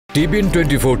TBN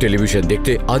 24 television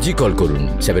দেখতে আজই call করুন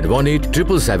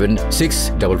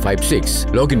 7187776556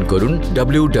 লগ ইন করুন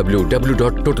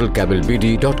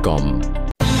www.totalcablebd.com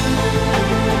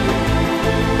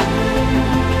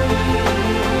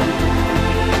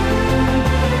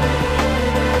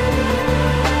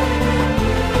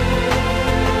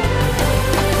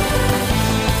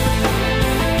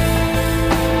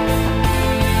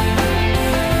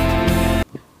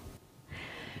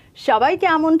সবাইকে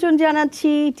আমন্ত্রণ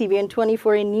জানাচ্ছি TBN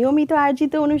 24 এর নিয়মিত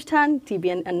আয়োজিত অনুষ্ঠান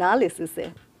TBN Analysis-এ।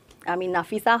 আমি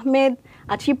নাফিসা আহমেদ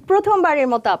আছি প্রথমবারের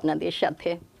মতো আপনাদের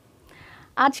সাথে।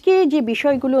 আজকে যে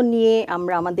বিষয়গুলো নিয়ে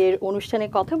আমরা আমাদের অনুষ্ঠানে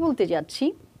কথা বলতে যাচ্ছি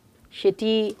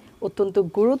সেটি অত্যন্ত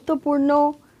গুরুত্বপূর্ণ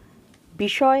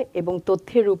বিষয় এবং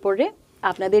তথ্যের উপরে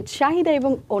আপনাদের চাহিদা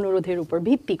এবং অনুরোধের উপর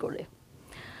ভিত্তি করে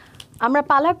আমরা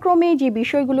পালাক্রমে যে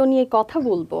বিষয়গুলো নিয়ে কথা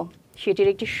বলবো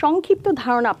সেটির একটি সংক্ষিপ্ত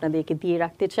ধারণা আপনাদেরকে দিয়ে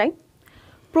রাখতে চাই।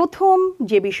 প্রথম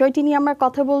যে বিষয়টি নিয়ে আমরা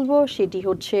কথা বলবো সেটি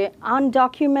হচ্ছে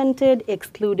Undocumented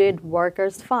Excluded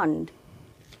Workers Fund।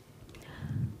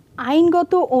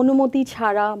 আইনগত অনুমতি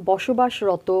ছাড়া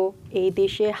বসবাসরত এই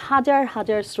দেশে হাজার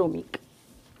হাজার শ্রমিক,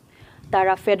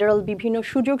 তারা ফেডারেল বিভিন্ন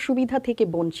সুযোগ সুবিধা থেকে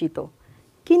বঞ্চিত,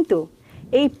 কিন্তু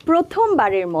এই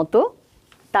প্রথমবারের মতো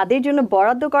তাদের জন্য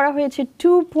বরাদ্দ করা হয়েছে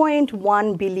 $2.1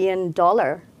 বিলিয়ন।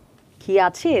 কি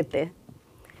আছে এতে?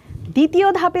 দ্বিতীয়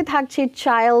ধাপে থাকছে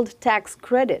চাইল্ড ট্যাক্স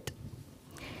ক্রেডিট।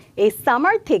 এই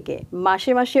সামার থেকে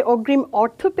মাসে মাসে অগ্রিম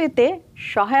অর্থ পেতে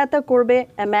সহায়তা করবে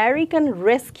আমেরিকান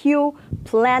রেস্কিউ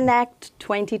প্ল্যান অ্যাক্ট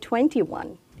 2021।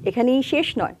 এখানেই শেষ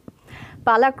নয়,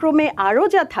 পালাক্রমে আরও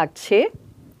যা থাকছে,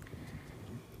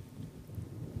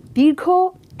 দীর্ঘ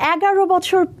 11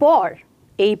 বছর পর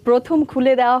এই প্রথম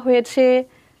খুলে দেওয়া হয়েছে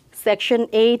সেকশন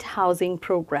 8 হাউজিং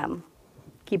প্রোগ্রাম।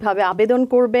 কিভাবে আবেদন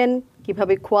করবেন,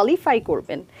 কিভাবে কোয়ালিফাই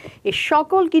করবেন, এই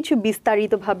সকল কিছু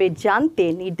বিস্তারিতভাবে জানতে,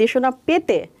 নির্দেশনা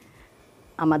পেতে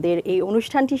আমাদের এই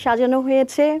অনুষ্ঠানটি সাজানো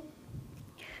হয়েছে।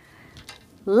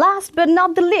 Last but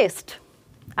not the list,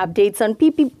 updates on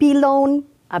PPP loan,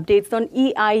 updates on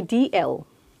EIDL।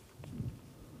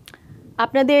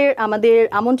 আমাদের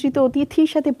আমন্ত্রিত অতিথির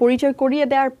সাথে পরিচয় করিয়ে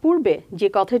দেওয়ার পূর্বে যে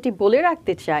কথাটি বলে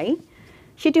রাখতে চাই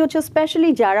সেটি হচ্ছে, স্পেশালি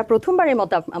যারা প্রথমবারের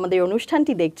মতো আমাদের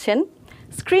অনুষ্ঠানটি দেখছেন,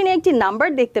 স্ক্রিনে একটি নাম্বার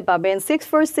দেখতে পাবেন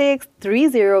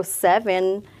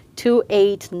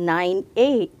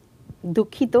 646-307-2898।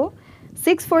 দুঃখিত,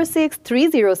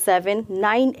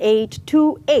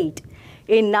 646-307-9828।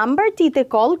 এই নাম্বারটিতে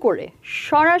কল করে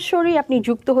সরাসরি আপনি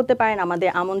যুক্ত হতে পারেন আমাদের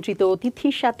আমন্ত্রিত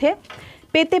অতিথির সাথে,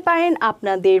 পেতে পারেন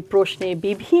আপনাদের প্রশ্নের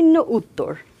বিভিন্ন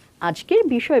উত্তর আজকের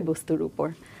বিষয়বস্তুর উপর।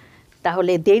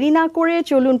 তাহলে দেরি না করে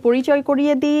চলুন পরিচয়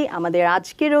করিয়ে দিই আমাদের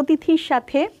আজকের অতিথির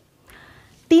সাথে।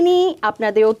 তিনি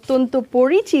আপনাদের অত্যন্ত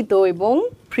পরিচিত এবং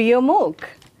প্রিয় মুখ।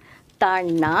 তার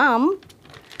নাম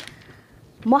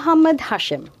Mohammad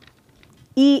Hashem,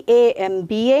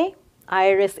 EAMBA,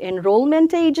 IRS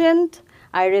Enrollment Agent,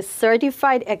 IRS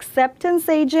Certified Acceptance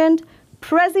Agent,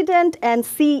 President and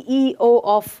CEO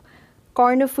of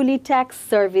Karnafuly Tax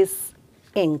Service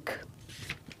Inc.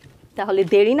 তাহলে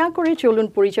দেরি না করে চলুন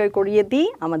পরিচয় করিয়ে দিই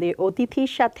আমাদের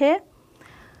অতিথির সাথে।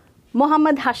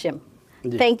 Mohammad Hashem,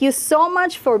 thank you so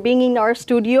much for being in our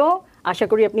studio. আশা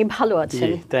করি আপনি ভালো আছেন।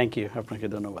 থ্যাংক ইউ, আপনাকে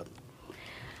ধন্যবাদ।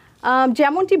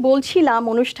 যেমনটি বলছিলাম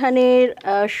অনুষ্ঠানের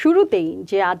শুরুতেই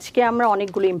যে আজকে আমরা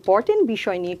অনেকগুলো ইম্পর্টেন্ট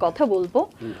বিষয় নিয়ে কথা বলবো।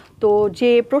 তো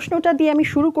যে প্রশ্নটা দিয়ে আমি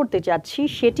শুরু করতে চাচ্ছি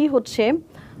সেটি হচ্ছে,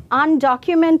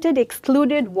 আনডকুমেন্টেড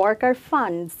এক্সক্লুডেড ওয়ার্কার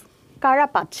ফান্ডস কারা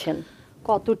পাচ্ছেন,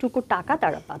 কতটুকু টাকা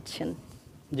তারা পাচ্ছেন?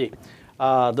 জি,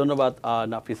 ধন্যবাদ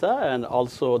নাফিসা, অ্যান্ড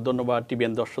অলসো ধন্যবাদ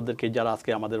TBN দর্শকদেরকে যারা আজকে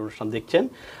আমাদের অনুষ্ঠান দেখছেন।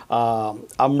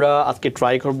 আমরা আজকে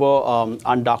ট্রাই করব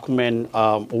undocument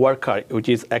worker which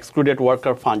is excluded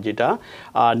worker fund, যেটা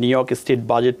new York state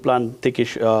budget plan থেকে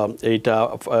এইটা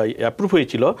অ্যাপ্রুভ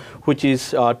হয়েছিল, হুইচ ইজ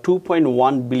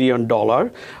 $2.1 বিলিয়ন,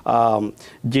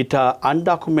 যেটা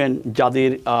আনডকুমেন্ট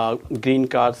যাদের গ্রিন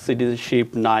কার্ড, সিটিজেনশিপ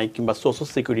নাই কিংবা সোশ্যাল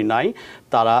সিকিউরিটি নাই,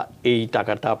 তারা এই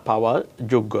টাকাটা পাওয়ার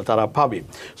যোগ্য, তারা পাবে।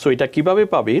 সো এটা কীভাবে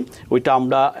পাবে ওইটা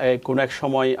আমরা কোনো এক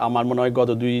সময়, আমার মনে হয় গত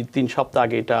 2-3 সপ্তাহ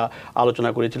আগে এটা আলোচনা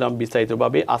করেছিলাম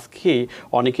বিস্তারিতভাবে। আজকে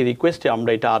অনেকের রিকোয়েস্টে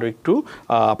আমরা এটা আরও একটু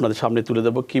আপনাদের সামনে তুলে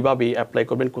দেবো, কীভাবে অ্যাপ্লাই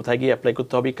করবেন, কোথায় গিয়ে অ্যাপ্লাই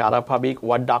করতে হবে, কারা পাবে,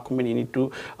 what document you need to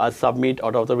submit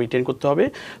অথবা রিটার্ন করতে হবে।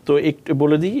 তো একটু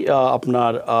বলে দিই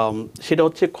আপনার, সেটা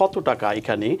হচ্ছে কত টাকা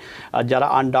এখানে যারা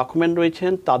আনডকুমেন্ট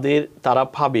রয়েছেন তারা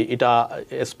পাবে। এটা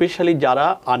স্পেশালি যারা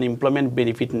আনএমপ্লয়মেন্ট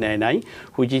বেনিফিট নেয় নাই,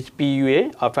 হুইচ ইজ PUA,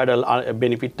 ফেডারেল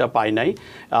বেনিফিটটা পায় নাই, নাই,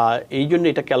 এই জন্য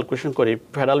এটা ক্যালকুলেশন করে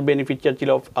ফেডারেল বেনিফিট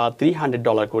ছিল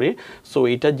 $300 করে। সো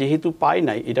এটা যেহেতু পায়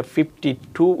নাই, এটা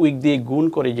 52 উইক দিয়ে গুণ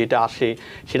করে যেটা আসে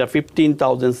সেটা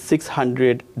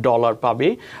 $15,600 পাবে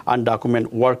আনডকুমেন্ট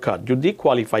ওয়ার্কার যদি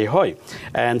কোয়ালিফাই হয়।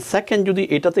 অ্যান্ড সেকেন্ড, যদি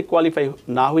এটাতে কোয়ালিফাই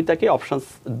না হয়ে থাকে, অপশান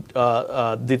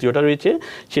দ্বিতীয়টা রয়েছে,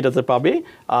 সেটাতে পাবে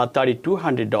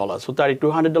 $3,200। সো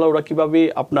 $3,200 ওরা কীভাবে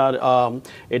আপনার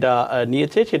এটা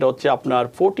নিয়েছে, সেটা হচ্ছে আপনার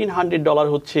 $1,400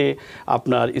 হচ্ছে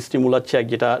আপনার স্টিমুলার চেক,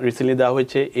 যেটা রিসেন্টলি দেওয়া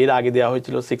হয়েছে। এর আগে দেওয়া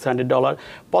হয়েছিল $600,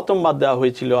 প্রথমবার দেওয়া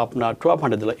হয়েছিল আপনার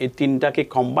 $1,200। এই তিনটাকে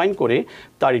কম্বাইন করে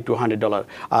 $3,200।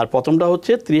 আর প্রথমটা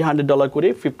হচ্ছে $300 করে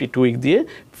 52 উইক দিয়ে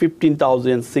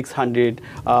 15,600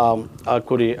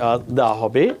 করে দেওয়া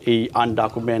হবে এই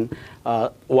আনডকুমেন্ট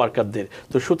ওয়ার্কারদের।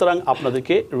 তো সুতরাং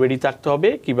আপনাদেরকে রেডি থাকতে হবে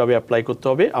কিভাবে অ্যাপ্লাই করতে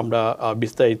হবে। আমরা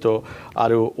বিস্তারিত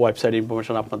আরও ওয়েবসাইট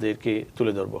ইনফরমেশন আপনাদেরকে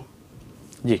তুলে ধরবো।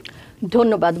 জি,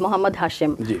 ধন্যবাদ মোহাম্মদ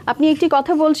হাশেম। আপনি একটি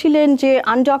কথা বলছিলেন যে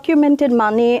আনডকুমেন্টেড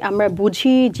মানে আমরা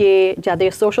বুঝি যে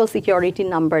যাদের সোশ্যাল সিকিউরিটি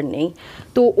নাম্বার নেই।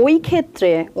 তো ওই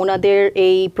ক্ষেত্রে ওনাদের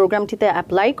এই প্রোগ্রামটিতে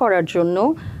অ্যাপ্লাই করার জন্য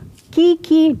কি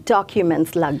কি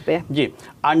ডকুমেন্টস লাগবে? জি,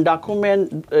 আনডকুমেন্ট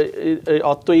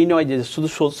অর্থ এই নয় যে শুধু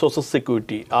social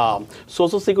security.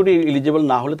 Social security eligible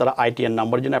না হলে তারা আইটিএন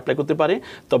নাম্বারের জন্য অ্যাপ্লাই করতে পারে।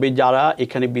 তবে যারা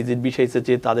এখানে ভিজিট বিষয়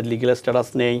এসেছে, তাদের লিগ্যাল স্ট্যাটাস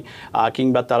নেই,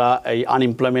 কিংবা তারা এই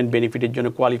আনএমপ্লয়মেন্ট বেনিফিটের জন্য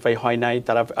কোয়ালিফাই হয় নাই,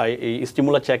 তারা এই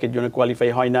স্টিমুলার চেকের জন্য কোয়ালিফাই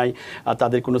হয় নাই,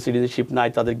 তাদের কোনো সিটিজেনশিপ নাই,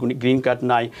 তাদের গ্রিন কার্ড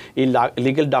নাই, এই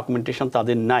লিগ্যাল ডকুমেন্টেশন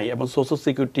তাদের নাই, এবং সোশ্যাল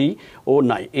সিকিউরিটিও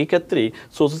নাই। এই ক্ষেত্রে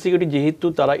সোশ্যাল সিকিউরিটি যেহেতু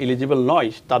তারা এলিজিবল নয়,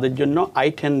 তাদের জন্য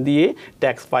I-10 দিয়ে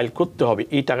ট্যাক্স ফাইল করতে হবে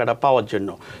এই টাকাটা পাওয়ার জন্য।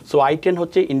 সো I-10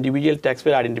 হচ্ছে individual tax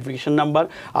payer identification number.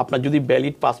 আপনার যদি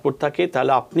ভ্যালিড পাসপোর্ট থাকে,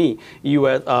 তাহলে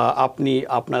আপনি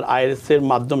আপনার IRS এর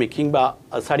মাধ্যমে কিংবা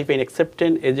সার্টিফাইড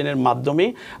অ্যাকসেপ্টেন্ট এজেন্টের মাধ্যমে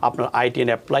আপনার I-10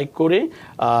 অ্যাপ্লাই করে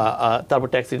তারপর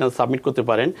ট্যাক্স রিটার্ন সাবমিট করতে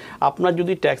পারেন। আপনার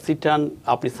যদি ট্যাক্স রিটার্ন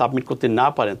আপনি সাবমিট করতে না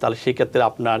পারেন, তাহলে সেক্ষেত্রে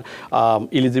আপনার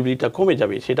এলিজিবিলিটিটা কমে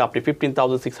যাবে। সেটা আপনি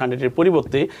 15,600-এর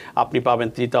পরিবর্তে আপনি পাবেন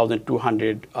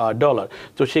 $3,200।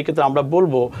 তো সেক্ষেত্রে আমরা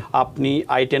বলবো আপনি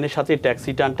I-10-এর সাথে ট্যাক্স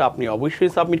রিটার্নটা আপনি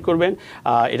অবশ্যই সাবমিট করবেন।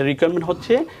 এটা রিকোয়ারমেন্ট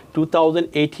হচ্ছে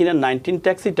 2018 and 19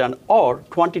 tax return or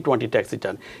 2020 tax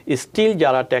return. Still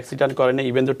যারা ট্যাক্স রিটার্ন করেন,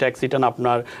 ইভেন তো ট্যাক্স রিটার্ন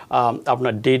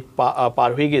আপনার ডেট পার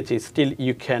হয়ে গেছে, still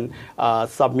you can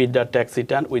submit the tax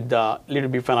return with the little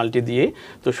B penalty দিয়ে।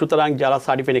 তো সুতরাং যারা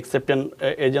সার্টিফাইড অ্যাকসেপ্টেন্ট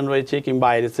এজেন্ট রয়েছে কিংবা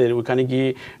IRS-এর ওখানে গিয়ে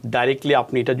ডাইরেক্টলি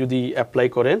আপনি এটা যদি অ্যাপ্লাই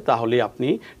করেন, তাহলে আপনি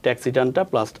ট্যাক্স রিটার্নটা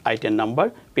প্লাস I-10 নাম্বার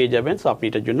পেয়ে যাবেন। সো আপনি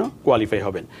এটার জন্য কোয়ালিফাই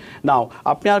হবেন। নাও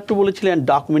আপনি আরেকটু বলেছিলেন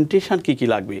ডকুমেন্টেশন কী কী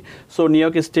লাগবে। So new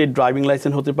York state driving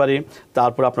licence হতে পারে,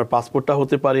 তারপর আপনার পাসপোর্টটা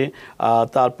হতে পারে,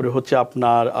 তারপরে হচ্ছে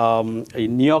আপনার এই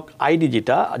নিউ ইয়র্ক আইডি,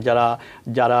 যেটা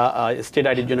যারা স্টেট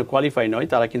আইডির জন্য কোয়ালিফাই নয়,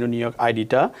 তারা কিন্তু নিউ ইয়র্ক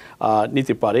আইডিটা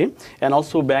নিতে পারে। And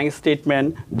also bank statement,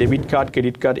 debit card,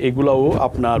 credit card, এগুলোও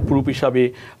আপনার প্রুফ হিসাবে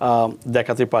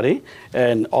দেখাতে পারে।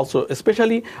 অ্যান্ড অলসো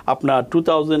স্পেশালি আপনার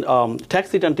 2000 ট্যাক্স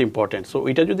রিটার্নটা ইম্পর্টেন্ট। সো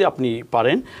এটা যদি আপনি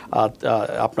পারেন,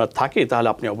 আপনার থাকে, তাহলে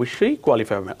আপনি অবশ্যই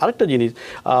কোয়ালিফাই হবেন। আরেকটা জিনিস,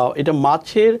 এটা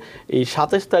মার্চের এই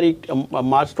 27 তারিখ,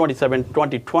 মার্চ 27,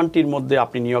 2020-র মধ্যে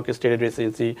আপনি নিউ ইয়র্ক স্টেটের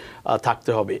রেসিডেন্সি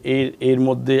থাকতে হবে। এর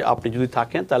মধ্যে আপনি যদি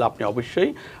থাকেন, তাহলে আপনি অবশ্যই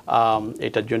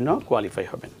এটার জন্য কোয়ালিফাই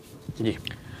হবেন। জি,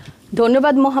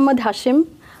 ধন্যবাদ মোহাম্মদ হাশেম।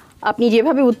 আপনি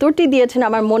যেভাবে উত্তরটি দিয়েছেন,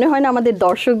 আমার মনে হয় না আমাদের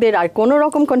দর্শকদের আর কোনো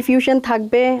রকম কনফিউশন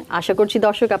থাকবে। আশা করছি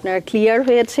দর্শক আপনারা ক্লিয়ার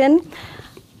হয়েছেন।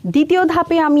 দ্বিতীয়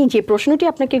ধাপে আমি যে প্রশ্নটি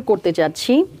আপনাকে করতে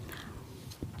যাচ্ছি,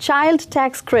 চাইল্ড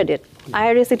ট্যাক্স ক্রেডিট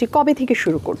IRS এটি কবে থেকে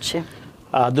শুরু করছে?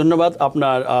 ধন্যবাদ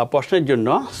আপনার প্রশ্নের জন্য।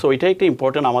 সো এটা একটা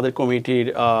ইম্পর্টেন্ট আমাদের কমিউনিটির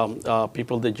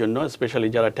পিপলদের জন্য, স্পেশালি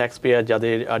যারা ট্যাক্স পেয়ার,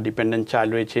 যাদের ডিপেন্ডেন্ট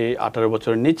চাইল্ড রয়েছে 18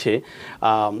 বছরের নিচে,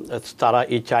 তারা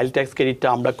এই চাইল্ড ট্যাক্স ক্রেডিটটা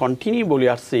আমরা কন্টিনিউ বলে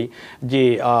আসছি যে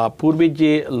পূর্বের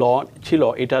যে ল ছিল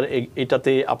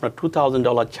এটাতে আপনার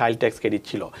 $2,000 চাইল্ড ট্যাক্স ক্রেডিট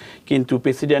ছিল। কিন্তু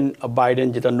প্রেসিডেন্ট বাইডেন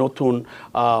যেটা নতুন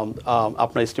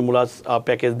আপনার স্টিমুলাস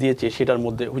প্যাকেজ দিয়েছে, সেটার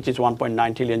মধ্যে হুইচ ইজ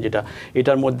 1.9 ট্রিলিয়ন, যেটা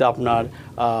এটার মধ্যে আপনার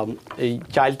এই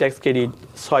চাইল্ড ট্যাক্স ক্রেডিট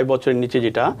 6 বছরের নিচে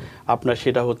যেটা আপনার,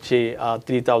 সেটা হচ্ছে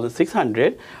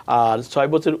 $3,600, আর 6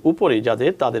 বছরের উপরে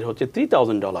তাদের হচ্ছে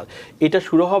 $3,000। এটা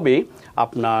শুরু হবে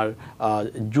আপনার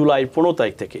জুলাই 15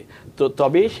 তারিখ থেকে। তো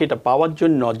তবে সেটা পাওয়ার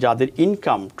জন্য যাদের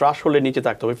ইনকাম থ্রেশহোল্ডের নিচে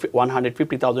থাকতে হবে,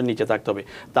 150,000 নিচে থাকতে হবে,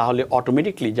 তাহলে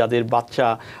অটোমেটিকলি যাদের বাচ্চা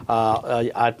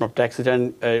আপনার ট্যাক্স রিটার্ন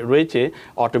রয়েছে,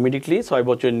 অটোমেটিকলি 6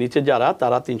 বছরের নিচে যারা,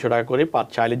 তারা $300 করে পার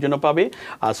চাইল্ডের জন্য পাবে,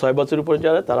 আর 6 বছরের উপরে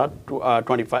যারা, তারা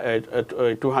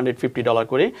 $250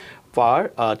 করে পার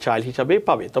চাইল্ড হিসাবে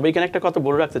পাবে। তবে এখানে একটা কথা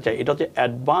বলে রাখতে চাই, এটা হচ্ছে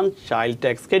অ্যাডভান্স চাইল্ড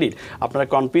ট্যাক্স ক্রেডিট। আপনারা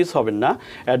কনফিউজ হবেন না।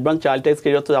 অ্যাডভান্স চাইল্ড ট্যাক্স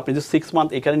ক্রেডিট হচ্ছে আপনি যদি 6 মান্থ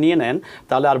এখানে নিয়ে নেন,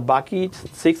 তাহলে আর বাকি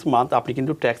 6 মান্থ আপনি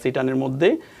কিন্তু ট্যাক্স রিটার্নের মধ্যে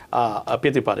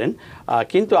পেতে পারেন,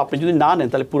 কিন্তু আপনি যদি না নেন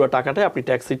তাহলে পুরো টাকাটাই আপনি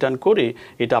ট্যাক্স রিটার্ন করে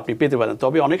এটা আপনি পেতে পারেন।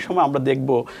 তবে অনেক সময় আমরা দেখব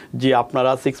যে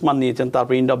আপনারা 6 মান্থ নিয়েছেন,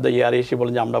 তারপর এন্ড অফ দ্য ইয়ারে এসে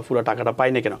বলেন যে আমরা পুরো টাকাটা পাই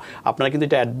না কেন। আপনারা কিন্তু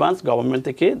এটা অ্যাডভান্স গভর্নমেন্ট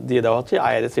থেকে দিয়ে দেওয়া হচ্ছে,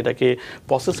 আইআরএস এটাকে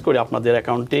প্রসেস করে আপনাদের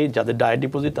অ্যাকাউন্টে যাদের ডাইরেক্ট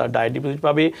ডিপোজিট তারা ডাইরেক্ট ডিপোজিট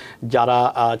পাবে, যারা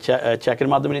চেকের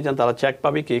মাধ্যমে নিয়েছেন তারা চেক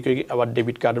পাবে, কেউ কেউ আবার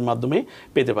ডেবিট কার্ডের মাধ্যমে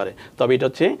পেতে পারে। তবে এটা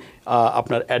হচ্ছে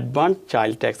আপনার অ্যাডভান্স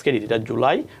চাইল্ড ট্যাক্স ক্রেডিট, এটা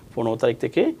জুলাই 15 তারিখ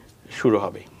থেকে শুরু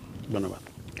হবে। ধন্যবাদ।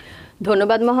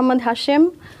 ধন্যবাদ মোহাম্মদ হাশেম।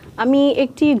 আমি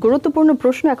একটি গুরুত্বপূর্ণ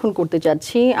প্রশ্ন এখন করতে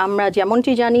চাচ্ছি। আমরা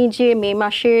যেমনটি জানি যে মে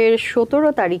মাসের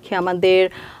 17 তারিখে আমাদের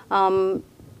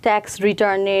ট্যাক্স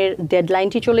রিটার্নের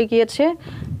ডেডলাইনটি চলে গিয়েছে।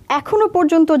 এখনো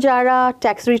পর্যন্ত যারা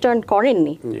ট্যাক্স রিটার্ন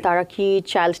করেননি তারা কি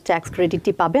চাইল্ড ট্যাক্স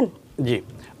ক্রেডিটটি পাবেন? জি,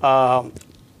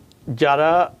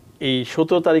 যারা এই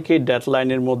 17 তারিখে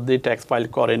ডেডলাইনের মধ্যে ট্যাক্স ফাইল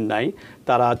করেন নাই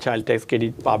তারা চাইল্ড ট্যাক্স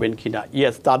ক্রেডিট পাবেন কি না,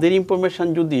 ইয়েস, তাদের ইনফরমেশান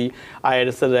যদি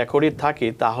আইআরএসের রেকর্ডে থাকে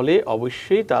তাহলে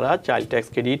অবশ্যই তারা চাইল্ড ট্যাক্স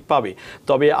ক্রেডিট পাবে।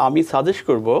 তবে আমি সাজেস্ট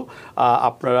করব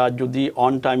আপনারা যদি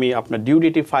অন টাইমে আপনার ডিউ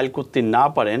ডেটে ফাইল করতে না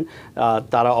পারেন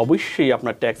তারা অবশ্যই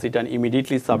আপনার ট্যাক্স রিটার্ন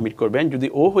ইমিডিয়েটলি সাবমিট করবেন। যদি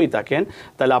ও হয়ে থাকেন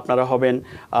তাহলে আপনারা হবেন,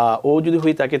 ও যদি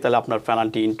হয়ে থাকে তাহলে আপনার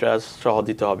পেনাল্টি ইন্টারেস্ট সহ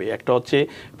দিতে হবে। একটা হচ্ছে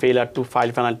ফেলার টু ফাইল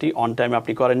পেনাল্টি, অন টাইমে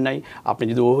আপনি করেন নাই, আপনি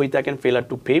যদি ও হয়ে থাকেন ফেলার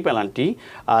টু পে পেনাল্টি,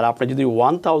 আর আপনি যদি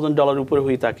 $1,000 উপরে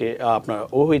হয়ে থাকে আপনার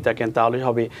ও হয়ে থাকেন তাহলে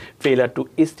হবে ফেলার টু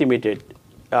এস্টিমেটেড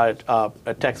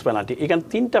ট্যাক্স পেনাল্টি। এখানে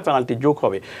 3টা পেনাল্টি যোগ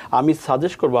হবে। আমি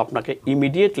সাজেস্ট করবো আপনাকে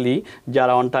ইমিডিয়েটলি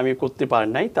যারা অন টাইমে করতে পারেন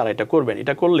নাই তারা এটা করবেন।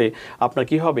 এটা করলে আপনার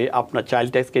কি হবে, আপনার চাইল্ড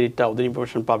ট্যাক্স ক্রেডিটটা ওদের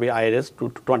ইনফরমেশন পাবে, আইআরএস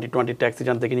 2020 ট্যাক্স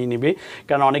রিটার্ন থেকে নিয়ে নেবে।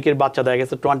 কারণ অনেকের বাচ্চা দেখা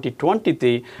গেছে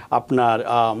 2020তেই আপনার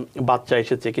বাচ্চা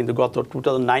এসেছে কিন্তু গত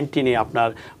 2019-এ আপনার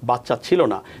বাচ্চা ছিল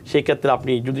না। সেই ক্ষেত্রে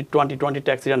আপনি যদি 2020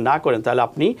 ট্যাক্স রিটার্ন না করেন তাহলে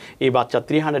আপনি এই বাচ্চা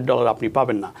 $300 আপনি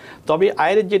পাবেন না। তবে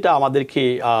আইআরএস যেটা আমাদেরকে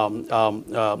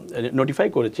নোটিফাই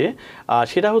করেছে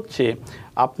সেটা হচ্ছে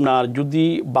আপনার যদি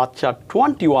বাচ্চা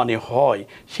 21-এ হয়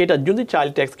সেটা যদি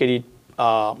চাইল্ড ট্যাক্স ক্রেডিট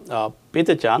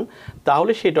পেতে চান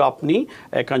তাহলে সেটা আপনি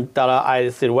এখন তারা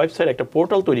আইআরএসের ওয়েবসাইট একটা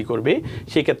পোর্টাল তৈরি করবে,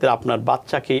 সেক্ষেত্রে আপনার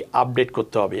বাচ্চাকে আপডেট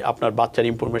করতে হবে, আপনার বাচ্চার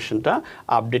ইনফরমেশনটা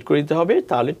আপডেট করে দিতে হবে,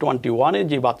 তাহলে 21-এ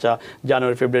যে বাচ্চা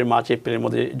জানুয়ারি ফেব্রুয়ারি মার্চ এপ্রিলের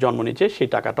মধ্যে জন্ম নিচ্ছে সেই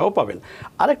টাকাটাও পাবেন।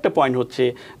 আরেকটা পয়েন্ট হচ্ছে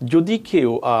যদি কেউ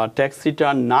ট্যাক্স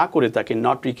রিটার্ন না করে থাকে,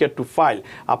 নট রিকোয়ার্ড টু ফাইল,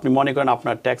 আপনি মনে করেন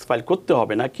আপনার ট্যাক্স ফাইল করতে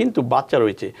হবে না কিন্তু বাচ্চা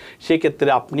রয়েছে, সেক্ষেত্রে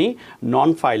আপনি নন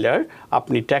ফাইলার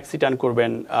আপনি ট্যাক্স রিটার্ন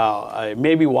করবেন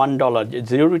মেবি $1,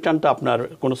 জিরো রিটার্নটা আপনার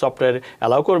কোনো সফটওয়্যার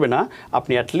অ্যালাউ করবে না,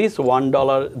 আপনি অ্যাটলিস্ট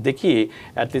 $1 দেখিয়ে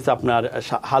অ্যাটলিস্ট আপনার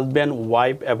হাজব্যান্ড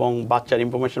ওয়াইফ এবং বাচ্চার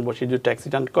ইনফরমেশন বসে যদি ট্যাক্স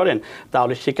রিটার্ন করেন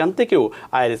তাহলে সেখান থেকেও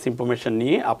আইআরএস ইনফরমেশন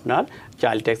নিয়ে আপনার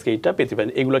চাইল্ড ট্যাক্স ক্রেডিটটা পেতে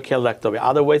পারেন। এগুলো খেয়াল রাখতে হবে,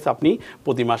 আদারওয়াইজ আপনি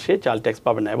প্রতি মাসে চাইল্ড ট্যাক্স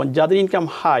পাবেন না। এবং যাদের income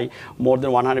high more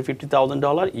then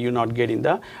 $150,000 you not get in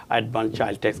the advance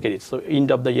child tax credit, so end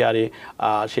of the ইয়ারে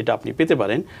সেটা আপনি পেতে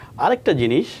পারেন। আরেকটা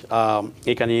জিনিস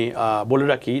এখানে বলে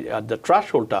রাখি, দ্য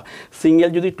থ্রেশহোল্ডটা সিঙ্গেল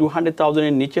যদি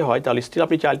 200,000-এর নিচে হয় তাহলে স্টিল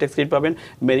আপনি চাইল্ড ট্যাক্স ক্রেডিট পাবেন।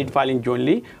 মেরিট ফাইলিং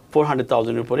জয়েন্টলি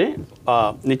 400,000-এর উপরে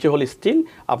নিচে হলে স্টিল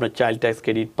আপনার চাইল্ড ট্যাক্স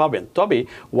ক্রেডিট পাবেন। তবে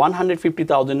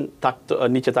 150,000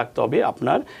 নিচে থাকতে হবে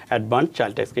আপনার অ্যাডভান্স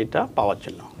চাইল্ড ট্যাক্স ক্রেডিটটা পাওয়ার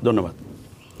জন্য। ধন্যবাদ।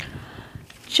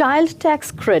 চাইল্ড ট্যাক্স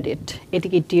ক্রেডিট এটি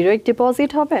কি ডিরেক্ট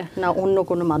ডিপোজিট হবে না অন্য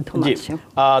কোনো মাধ্যম আছে?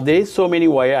 there is so many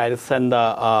way I send the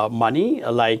money,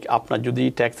 like আপনার যদি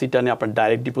ট্যাক্স রিটার্নে আপনার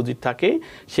ডাইরেক্ট ডিপোজিট থাকে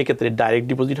সেক্ষেত্রে ডাইরেক্ট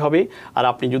ডিপোজিট হবে, আর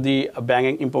আপনি যদি ব্যাংক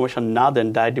ইনফরমেশন না দেন,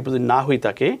 ডাইরেক্ট ডিপোজিট না হয়ে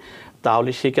থাকে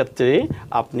তাহলে সেক্ষেত্রে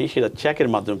আপনি সেটা চেকের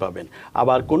মাধ্যমে পাবেন।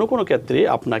 আবার কোনো কোনো ক্ষেত্রে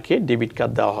আপনাকে ডেবিট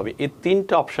কার্ড দেওয়া হবে। এই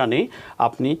 3টা অপশানে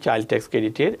আপনি চাইল্ড ট্যাক্স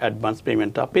ক্রেডিটের অ্যাডভান্স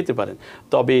পেমেন্টটা পেতে পারেন।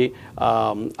 তবে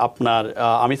আপনার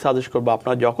আমি সাজেস্ট করবো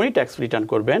আপনারা যখনই ট্যাক্স রিটার্ন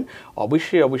করবেন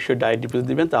অবশ্যই ডাইরেক্ট ডিপোজিট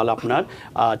দিবেন, তাহলে আপনার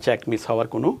চেক মিস হওয়ার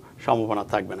কোনো সম্ভাবনা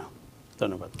থাকবে না।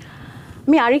 ধন্যবাদ।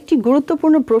 আমি আরেকটি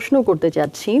গুরুত্বপূর্ণ প্রশ্ন করতে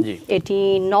চাচ্ছি, এটি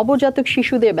নবজাতক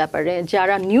শিশুদের ব্যাপারে,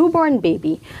 যারা নিউবর্ন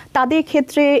বেবি তাদের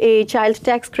ক্ষেত্রে এই চাইল্ড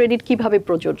ট্যাক্স ক্রেডিট কিভাবে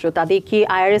প্রযোজ্য? তাদের কি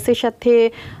আইআরএস এর সাথে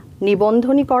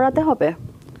নিবন্ধনই করাতে হবে?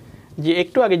 যে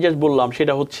একটু আগে জাস্ট বললাম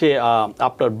সেটা হচ্ছে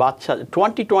আপনার বাচ্চা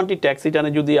 2020 ট্যাক্স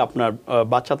রিটার্নে যদি আপনার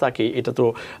বাচ্চা থাকে, এটা তো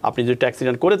আপনি যদি ট্যাক্স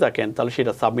রিটার্ন করে থাকেন তাহলে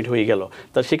সেটা সাবমিট হয়ে গেল,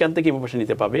 তাহলে সেখান থেকে ইনফরমেশন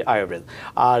নিতে পারবে আইআরএস।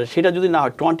 আর সেটা যদি না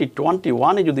হয়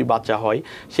 2021-এ যদি বাচ্চা হয়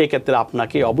সেক্ষেত্রে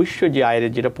আপনাকে অবশ্যই যে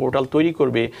আইআরএস যেটা পোর্টাল তৈরি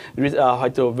করবে,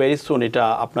 হয়তো ভেরি সুন এটা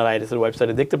আপনার আইআরএসের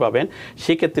ওয়েবসাইটে দেখতে পাবেন,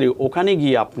 সেক্ষেত্রে ওখানে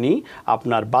গিয়ে আপনি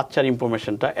আপনার বাচ্চার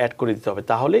ইনফরমেশনটা অ্যাড করে দিতে হবে,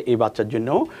 তাহলে এই বাচ্চার জন্য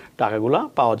টাকাগুলো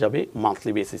পাওয়া যাবে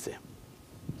মান্থলি বেসিসে।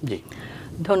 জি,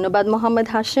 ধন্যবাদ মোহাম্মদ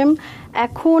হাশেম।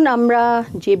 এখন আমরা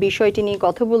যে বিষয়টি নিয়ে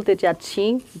কথা বলতে চাচ্ছি,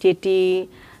 যেটি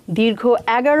দীর্ঘ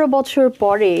 11 বছর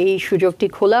পরে এই সুযোগটি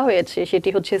খোলা হয়েছে, সেটি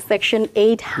হচ্ছে সেকশন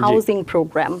 8 হাউজিং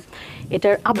প্রোগ্রাম।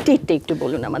 এটার আপডেটটা একটু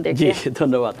বলুন আমাদেরকে। জি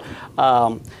ধন্যবাদ।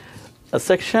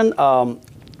 সেকশন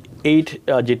 8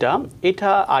 যেটা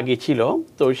এটা আগে ছিল,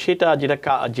 তো সেটা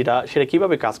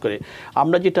কিভাবে কাজ করে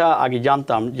আমরা যেটা আগে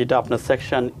জানতাম, যেটা আপনার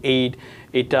সেকশন 8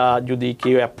 এটা যদি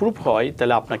কেউ অ্যাপ্রুভ হয়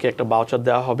তাহলে আপনাকে একটা ভাউচার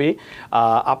দেওয়া হবে,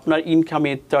 আপনার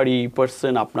ইনকামের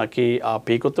 30% আপনাকে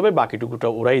পে করতে হবে, বাকিটুকুটা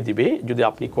ওরাই দিবে যদি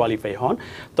আপনি কোয়ালিফাই হন।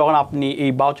 তখন আপনি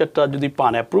এই ভাউচারটা যদি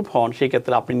পান, অ্যাপ্রুভ হন, সেই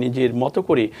ক্ষেত্রে আপনি নিজের মতো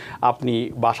করে আপনি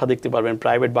বাসা দেখতে পারবেন,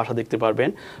 প্রাইভেট বাসা দেখতে পারবেন।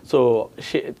 সো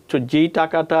যেই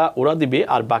টাকাটা ওরা দিবে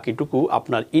আর বাকিটুকু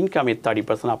আপনার ইনকামের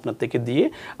 30% আপনার থেকে দিয়ে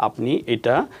আপনি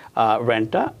এটা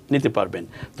রেন্টটা নিতে পারবেন।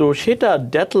 তো সেটা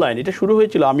ডেডলাইন এটা শুরু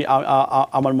হয়েছিল,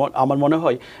 আমার মনে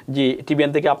হয় যে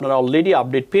টিবিএন থেকে আপনারা অলরেডি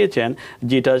আপডেট পেয়েছেন,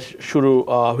 যেটা শুরু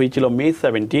হয়েছিল May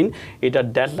 17, এটা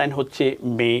ডেডলাইন হচ্ছে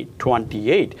May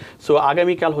 28। সো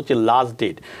আগামীকাল হচ্ছে লাস্ট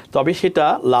ডেট। তবে সেটা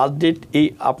লাস্ট ডেট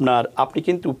আপনি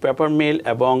কিন্তু পেপার মেল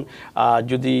এবং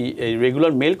যদি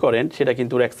রেগুলার মেল করেন সেটা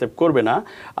কিন্তু অ্যাকসেপ্ট করবে না।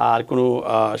 আর কোনো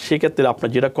সেক্ষেত্রে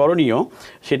আপনার যেটা করণীয়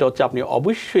সেটা হচ্ছে আপনি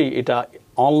অবশ্যই এটা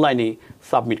অনলাইনে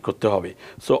সাবমিট করতে হবে।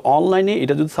 সো অনলাইনে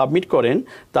এটা যদি সাবমিট করেন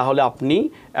তাহলে আপনি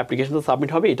অ্যাপ্লিকেশনটা সাবমিট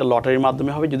হবে, এটা লটারির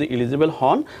মাধ্যমে হবে। যদি এলিজিবল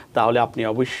হন তাহলে আপনি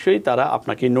অবশ্যই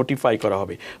আপনাকে নোটিফাই করা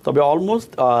হবে। তবে অলমোস্ট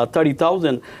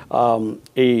 30,000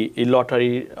 এই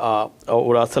লটারি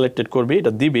ওরা সিলেক্টেড করবে,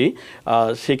 এটা দিবে।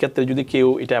 সেক্ষেত্রে যদি কেউ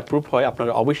এটা অ্যাপ্রুভ হয়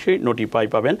আপনারা অবশ্যই নোটিফাই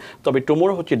পাবেন। তবে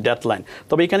টুমোরো হচ্ছে ডেডলাইন।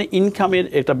 তবে এখানে ইনকামের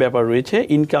একটা ব্যাপার রয়েছে।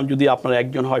 ইনকাম যদি আপনার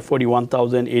একজন হয়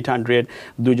 41,800,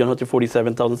 দুইজন হচ্ছে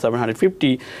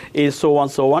 47,750, এই সো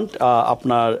ওয়ান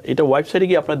আপনার এটা ওয়েবসাইটে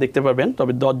গিয়ে আপনারা দেখতে পারবেন।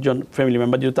 তবে 10 জন ফ্যামিলি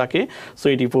মেম্বার যদি থাকে, সো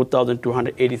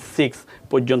 84,286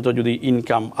 পর্যন্ত যদি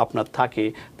ইনকাম আপনার থাকে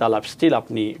তাহলে স্টিল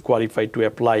আপনি qualify to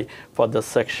apply for the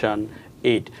section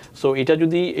 8। So এটা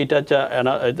যদি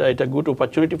এটা good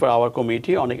opportunity for our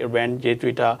community. অনেক রেন্ট যেহেতু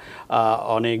এটা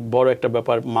অনেক বড় একটা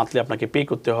ব্যাপার, মান্থলি আপনাকে পে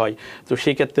করতে হয়। তো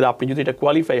সেই ক্ষেত্রে আপনি যদি এটা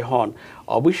কোয়ালিফাই হন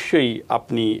অবশ্যই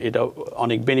আপনি এটা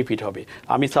অনেক বেনিফিট হবে।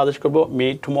 আমি সাজেস্ট করবো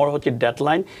টুমোরো হচ্ছে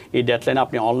ডেডলাইন, এই ডেডলাইনে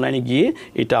আপনি অনলাইনে গিয়ে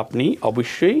এটা আপনি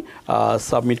অবশ্যই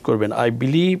সাবমিট করবেন। I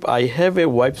believe I have a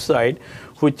website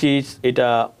which is, এটা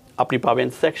আপনি পাবেন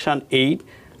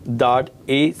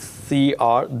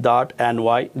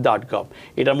section8.acr.ny.gov।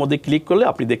 এটার মধ্যে ক্লিক করলে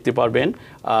আপনি দেখতে পারবেন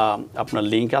আপনার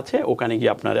লিঙ্ক আছে, ওখানে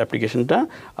গিয়ে আপনার অ্যাপ্লিকেশনটা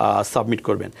সাবমিট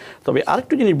করবেন। তবে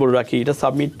আরেকটু জিনিস বলে রাখি, এটা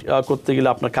সাবমিট করতে গেলে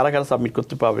আপনার কারা কারা সাবমিট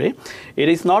করতে পারবে। It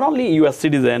is not only US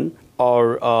citizen or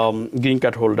green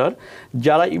card holder,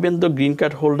 যারা even the green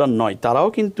card holder নয় তারাও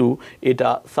কিন্তু এটা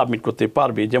সাবমিট করতে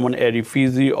পারবে। যেমন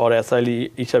রিফিউজি অর অ্যাসাইলি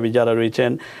হিসাবে যারা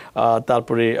রয়েছেন,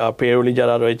 তারপরে পেরোলি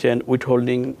যারা রয়েছেন, উইথ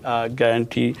হোল্ডিং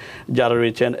গ্যারান্টি যারা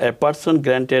রয়েছেন, এ পারসন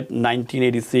গ্র্যান্টেড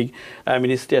 1986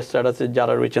 অ্যামনিস্টি স্ট্যাটাসে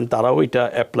যারা রয়েছেন তারাও এটা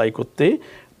অ্যাপ্লাই করতে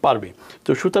পারবে।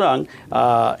 তো সুতরাং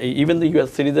ইভেন দ্য ইউএস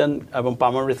সিটিজেন এবং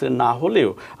পার্মানেন্ট রেসিডেন্ট না হলেও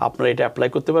আপনারা এটা অ্যাপ্লাই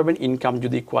করতে পারবেন। ইনকাম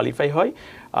যদি কোয়ালিফাই হয়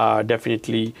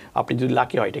ডেফিনেটলি আপনি যদি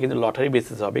লাকি হয়, এটা কিন্তু লটারি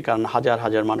বেসিসে হবে, কারণ হাজার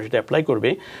হাজার মানুষ এটা অ্যাপ্লাই করবে।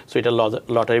 সো এটা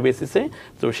লটারি বেসিসে।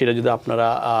 তো সেটা যদি আপনারা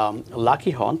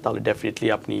লাকি হন তাহলে ডেফিনেটলি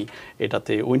আপনি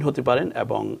এটাতে উইন হতে পারেন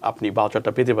এবং আপনি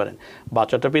ভাউচারটা পেতে পারেন।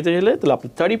 ভাউচারটা পেতে গেলে তাহলে আপনি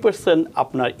 30%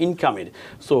 আপনার ইনকামের,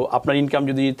 সো আপনার ইনকাম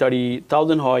যদি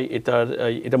 30,000 হয়,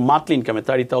 এটা মান্থলি ইনকামে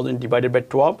 30,000 ডিভাইডেড বাই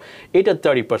 12, এটা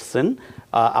 30%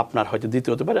 আপনার হয়তো দিতে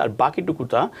হতে পারে, আর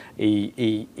বাকিটুকুটা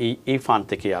এই ফান্ড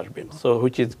থেকে আসবেন। So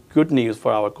which is good news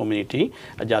for our community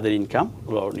যাদের ইনকাম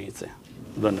লো নিয়েছে।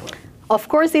 ধন্যবাদ। Of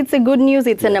course, it's a good news.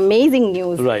 It's an amazing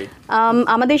news. Right.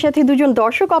 আমাদের সাথে দুজন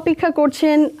দর্শক অপেক্ষা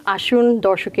করছেন, আসুন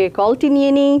দর্শকের কলটি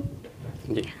নিয়ে নিই।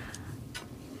 জি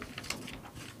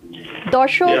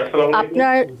দর্শক,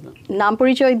 আপনার নাম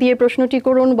পরিচয় দিয়ে প্রশ্নটি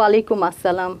করুন। ওয়ালাইকুম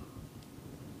আসসালাম।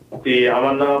 জি,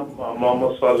 আমার নাম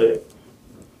মোহাম্মদ সালেহ,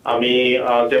 আমি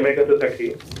জ্যামাইকাতে থাকি।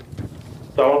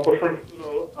 তো আমার প্রশ্ন ছিল,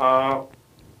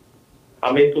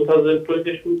 আমি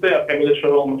 2020 শুরুতে ফ্যামিলি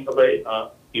সহ সবাই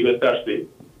ইউএসএ আসছি।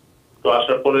 তো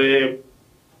আসার পরে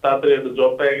তাড়াতাড়ি একটা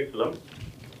জব পেয়ে গেছিলাম।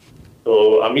 তো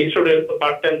আমি স্টুডেন্ট,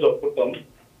 পার্ট টাইম জব করতাম।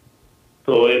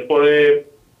 তো এরপরে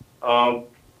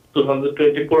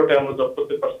 2024 আমরা জব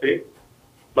করতে পারছি,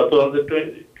 বা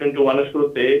 2021 এর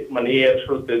শুরুতে, মানে এর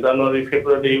শুরুতে জানুয়ারি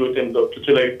ফেব্রুয়ারি ওই টাইম জবটা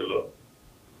চলে গেছিল।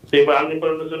 তো এবার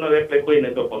আনএমপ্লয়মেন্টের জন্য অ্যাপ্লাই করি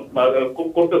নাই তখন, বা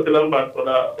করতেছিলাম, বাট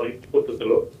ওরা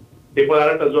করতেছিল। এরপর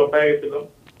আরেকটা জব পেয়ে গেছিলাম।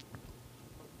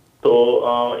 তো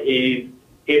এই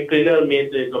এপ্রিল আর মে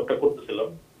যে জবটা করতেছিলাম,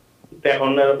 এখন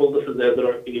এরা বলতেছে যে এদের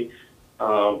আর কি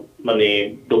মানে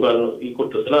দোকান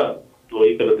করতেছে না, তো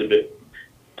করে দেবে।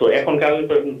 তো এখন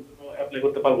অ্যাপ্লাই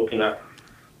করতে পারবো কিনা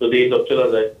যদি এই জব চলে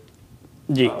যায়?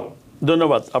 জি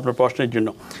ধন্যবাদ আপনার প্রশ্নের জন্য।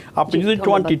 আপনি যদি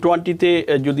 2020-তে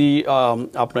যদি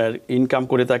আপনার ইনকাম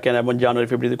করে থাকেন এবং জানুয়ারি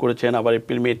ফেব্রুয়ারিতে করেছেন আবার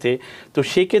এপ্রিল মেতে, তো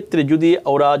সেক্ষেত্রে যদি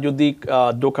ওরা যদি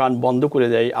দোকান বন্ধ করে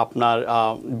দেয় আপনার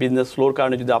বিজনেস স্লোর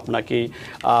কারণে, যদি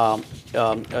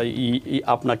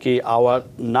আপনাকে আওয়ার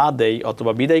না দেয়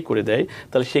অথবা বিদায় করে দেয়,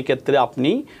 তাহলে সেক্ষেত্রে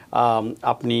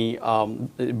আপনি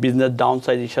বিজনেস ডাউন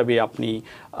সাইজ হিসাবে আপনি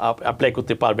অ্যাপ্লাই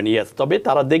করতে পারবেন। ইয়েস, তবে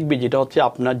তারা দেখবে যেটা হচ্ছে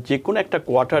আপনার যে কোনো একটা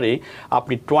কোয়ার্টারে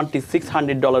আপনি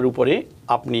 $2600 উপরে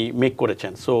আপনি মেক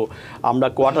করেছেন। সো আমরা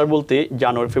কোয়ার্টার বলতে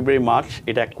জানুয়ারি ফেব্রুয়ারি মার্চ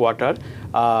এটা এক কোয়ার্টার,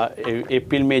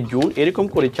 এপ্রিল মে জুন এরকম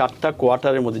করে 4টা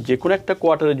কোয়ার্টারের মধ্যে যে কোনো একটা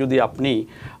কোয়ার্টারে যদি আপনি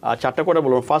 4টা কোয়ার্টার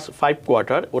বলুন, ফার্স্ট 5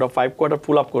 কোয়ার্টার, ওরা 5 কোয়ার্টার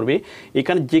ফুল আপ করবে।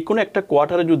 এখানে যে কোনো একটা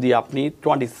কোয়ার্টারে যদি আপনি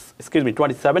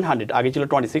 2700, আগে ছিল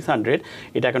 2600,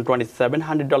 এটা এখন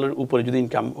 $2700 উপরে যদি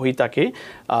ইনকাম হয়ে থাকে,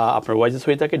 আপনার ওয়াইজেস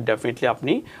হয়ে থাকে, ডেফিনেটলি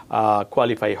আপনি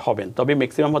কোয়ালিফাই হবেন। তবে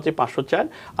ম্যাক্সিমাম হচ্ছে 504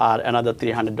 আর অ্যানাদার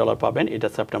 $300 পাবেন, এটা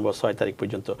সেপ্টেম্বর 6 তারিখ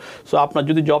পর্যন্ত। সো আপনার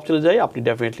যদি জব চলে যায় আপনি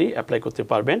ডেফিনেটলি অ্যাপ্লাই করতে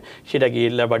পারবেন, সেটা গিয়ে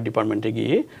লেবার ডিপার্টমেন্টে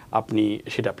গিয়ে আপনি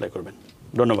সেটা অ্যাপ্লাই করবেন।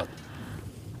 ধন্যবাদ।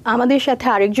 আমাদের সাথে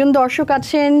আরেকজন দর্শক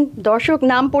আছেন। দর্শক,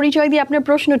 নাম পরিচয় দিয়ে আপনার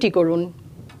প্রশ্নটি করুন।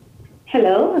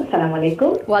 হ্যালো, আসসালামু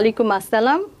আলাইকুম। ওয়ালাইকুম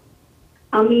আসসালাম।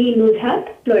 আমি নুজহাত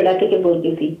ফ্লোরিডা থেকে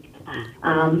বলতেছি।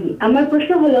 আমার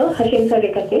প্রশ্ন হলো হাশেম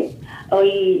স্যারের কাছে,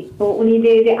 উনি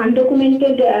যে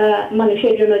আনডকুমেন্টেড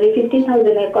মানুষের জন্য যে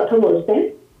 15,000 এর কথা বলছেন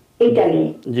এইটা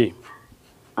নিয়ে। জি,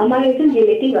 আমার একজন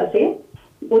রিলেটিভ আছে,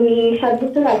 উনি 7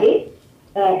 বছর আগে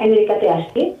আমেরিকাতে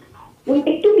আসছে। উনি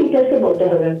একটু ডিটেলসে বলতে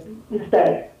হবে স্যার,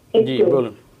 একটু।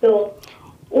 তো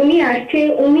উনি আসছে,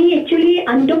 উনি অ্যাকচুয়ালি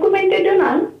আনডকুমেন্টেডও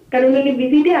না, কারণ উনি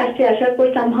ভিজিটে আসছে, আসার পর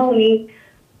সামহাও উনি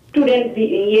স্টুডেন্ট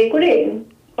করে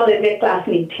কলেজে ক্লাস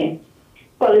নিচ্ছে,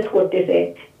 কলেজ করতেছে,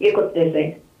 করতেছে।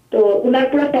 তো উনার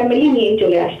পুরো ফ্যামিলি নিয়ে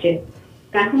চলে আসছে।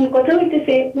 এখন কথা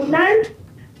হইতেছে উনার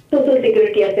সোশ্যাল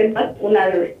সিকিউরিটি আছে, বাট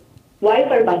উনার ওয়াইফ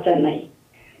আর বাচ্চা নাই।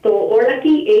 তো ওরা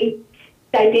কি এই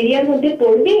ক্রাইটেরিয়ার মধ্যে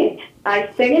পড়বে? আর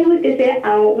সেকেন্ড হইতেছে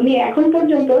উনি এখন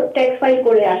পর্যন্ত ট্যাক্স ফাইল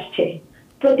করে আসছে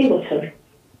প্রতি বছর,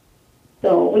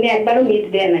 তো উনি একবারও মিস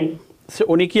দেয় নাই।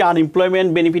 উনি কি আনএমপ্লয়মেন্ট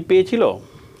বেনিফিট পেয়েছিল?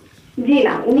 জি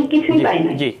না, উনি কিছুই পায়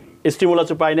না। জি,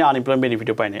 স্টিমুলাসও পায়নি, আনএমপ্লয়মেন্ট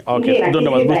বেনিফিটও পায়নি। ওকে,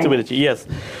 ধন্যবাদ, বুঝতে পেরেছি। ইয়েস,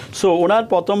 সো ওনার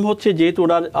প্রথম হচ্ছে যেহেতু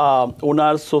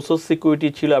ওনার সোশ্যাল সিকিউরিটি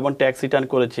ছিল এবং ট্যাক্স রিটার্ন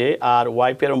করেছে আর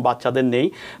ওয়াইফের এবং বাচ্চাদের নেই,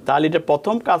 তাহলে এটা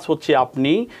প্রথম কাজ হচ্ছে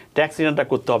আপনি ট্যাক্স রিটার্নটা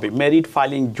করতে হবে, merit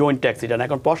filing joint tax return.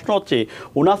 এখন প্রশ্ন হচ্ছে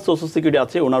ওনার সোশ্যাল সিকিউরিটি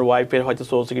আছে, ওনার ওয়াইফের হয়তো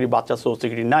সোশ্যাল সিকিউরিটি, বাচ্চার সোশ্যাল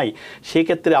সিকিউরিটি নাই,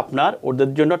 সেক্ষেত্রে আপনার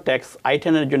ওদের জন্য ট্যাক্স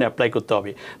আইটেনের জন্য অ্যাপ্লাই করতে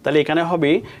হবে। তাহলে এখানে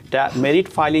হবে মেরিট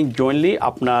ফাইলিং জয়েন্টলি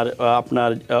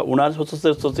আপনার ওনার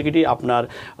সোশ্যাল সিকিউরিটি,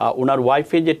 ওনার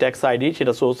ওয়াইফের যে ট্যাক্স আইডি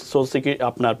সেটা সোশ্যাল সিকিউরিটি,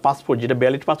 আপনার পাসপোর্ট যেটা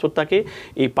ভ্যালিড পাসপোর্ট থাকে,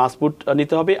 এই পাসপোর্ট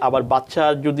নিতে হবে। আবার বাচ্চা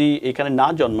যদি এখানে না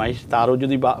জন্মায়, তারও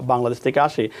যদি বাংলাদেশ থেকে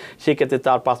আসে, সেক্ষেত্রে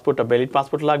তার পাসপোর্টটা ভ্যালিড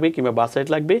পাসপোর্ট লাগবে কিংবা বার্থ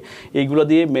সার্টিফিকেট লাগবে, এইগুলো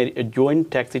দিয়ে জয়েন্ট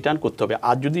ট্যাক্স রিটার্ন করতে হবে।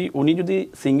 আর উনি যদি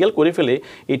সিঙ্গেল করে ফেলে,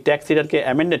 এই ট্যাক্স রিটার্নকে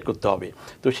অ্যামেন্ডেড করতে হবে।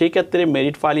 তো সেই ক্ষেত্রে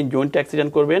merit filing joint tax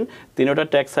return করবেন, 3টা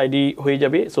ট্যাক্স আইডি হয়ে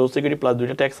যাবে, সোশ্যাল সিকিউরিটি প্লাস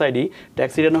 2টা ট্যাক্স আইডি,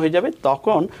 ট্যাক্স রিটার্ন হয়ে যাবে,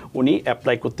 তখন উনি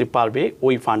অ্যাপ্লাই করতে পারবে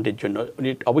ওই ফান্ডের জন্য। উনি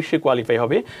অবশ্যই কোয়ালিফাই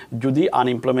হবে যদি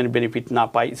আনএমপ্লয়মেন্ট বেনিফিট না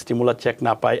পায়, স্টিমুলার চেক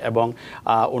না পায় এবং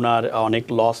ওনার অনেক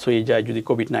লস হয়ে যায় যদি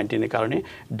কোভিড-19-এর কারণে,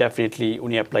 ডেফিনেটলি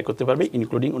উনি অ্যাপ্লাই করতে পারবে,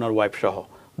 ইনক্লুডিং ওনার ওয়াইফ সহ।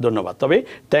 ধন্যবাদ। তবে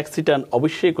ট্যাক্স রিটার্ন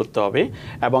অবশ্যই করতে হবে।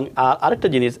 এবং আরেকটা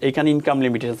জিনিস, এখানে ইনকাম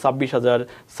লিমিটেশন 26,000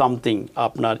 সামথিং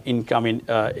আপনার ইনকামের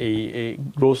এই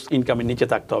গ্রোস ইনকামের নিচে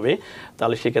থাকতে হবে,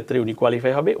 তাহলে সেক্ষেত্রে উনি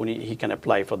কোয়ালিফাই হবে, he can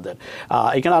apply for that.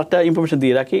 এখানে আরেকটা ইনফরমেশন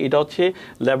দিয়ে রাখি, এটা হচ্ছে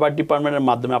লেবার ডিপার্টমেন্টের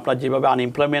মাধ্যমে আপনারা যেভাবে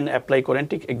আনএমপ্লয়মেন্ট অ্যাপ্লাই করেন,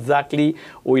 ঠিক এক্স্যাক্টলি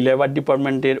ওই লেবার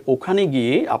ডিপার্টমেন্টের ওখানে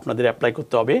গিয়ে আপনাদের অ্যাপ্লাই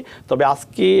করতে হবে। তবে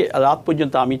আজকে রাত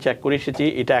পর্যন্ত আমি চেক করে এসেছি,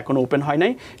 এটা এখনও ওপেন হয়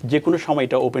নাই, যে কোনো সময়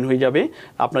এটা ওপেন হয়ে যাবে।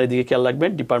 আপনারা এদিকে খেয়াল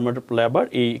রাখবেন, ডিপার্টমেন্ট অফ লেবার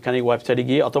এইখানে ওয়েবসাইটে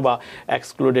গিয়ে অথবা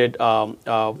এক্সক্লুডেড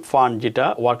ফান্ড, যেটা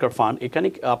ওয়ার্কার ফান্ড, এখানে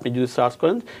আপনি যদি সার্চ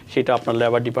করেন, সেটা আপনার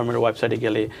লেবার ডিপার্টমেন্টের ওয়েবসাইটে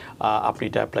গেলে আপনি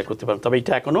এটা অ্যাপ্লাই করতে পারেন। তবে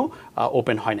এটা এখনও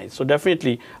ওপেন হয় নাই। সো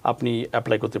ডেফিনেটলি আপনি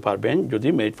অ্যাপ্লাই করতে পারবেন যদি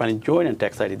merit filing joint and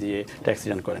tax ID দিয়ে ট্যাক্স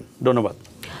রিটার্ন করেন। ধন্যবাদ।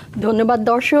 ধন্যবাদ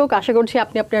দর্শক, আশা করছি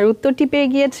আপনি আপনার উত্তরটি পেয়ে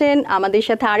গিয়েছেন। আমাদের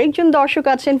সাথে আরেকজন দর্শক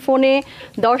আছেন ফোনে।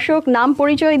 দর্শক, নাম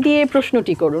পরিচয় দিয়ে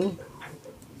প্রশ্নটি করুন।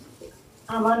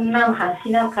 আমার নাম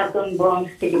হাসিনা খাতুন,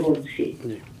 ব্রঙ্কস থেকে বলছি।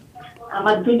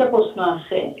 আমার 2টা প্রশ্ন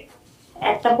আছে।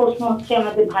 একটা প্রশ্ন হচ্ছে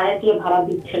আমাদের ভাড়াটিয়া ভাড়া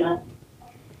দিচ্ছে না।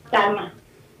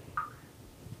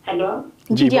 হ্যালো,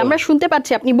 জি জি, আমরা শুনতে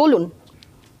পাচ্ছি, আপনি বলুন।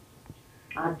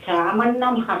 আচ্ছা, আমার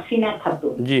নাম হাসিনা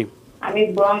খাতুন, জি, আমি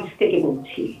ব্রঙ্কস থেকে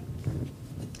বলছি।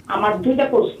 আমার 2টা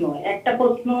প্রশ্ন। একটা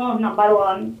প্রশ্ন নাম্বার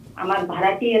 1,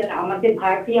 আমাদের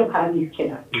ভাড়াটিয়া ভাড়া দিচ্ছে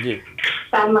না,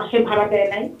 4 মাসের ভাড়া দেয়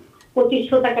নাই,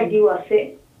 2500 টাকা ডিউ আছে,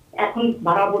 এখন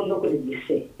ভাড়া বন্ধ করে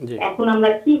দিচ্ছে। জি। এখন আমরা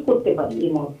কি করতে পারি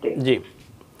এই মুহূর্তে? জি,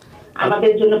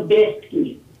 আমাদের জন্য বেস্ট কি?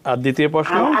 আর দ্বিতীয়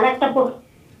প্রশ্ন?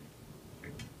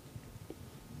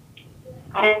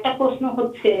 আর একটা প্রশ্ন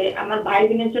হচ্ছে, আমার ভাই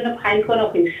বোনের জন্য ফাইল করা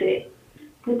হয়েছে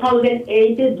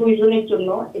 2008 এ 2 জনের জন্য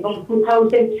এবং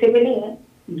 2007 এ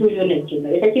 2 জনের জন্য।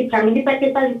 এটা কি ফ্যামিলি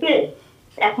প্যাকেজ আসবে?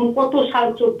 এখন কত সাল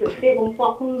চলতেছে এবং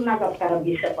কখন নাগাদ তারা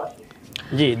ভিসা পাবে?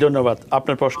 জি, ধন্যবাদ।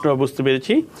 আপনার প্রশ্ন বুঝতে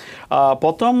পেরেছি।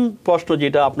 প্রথম প্রশ্ন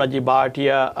যেটা আপনার যে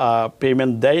ভাড়াটিয়া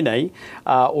পেমেন্ট দেয় নাই,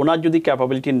 ওনার যদি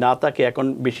ক্যাপাবিলিটি না থাকে, এখন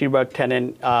বেশিরভাগ টেনেন্ট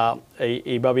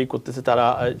এইভাবেই করতেছে,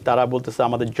 তারা বলতেছে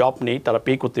আমাদের জব নেই, তারা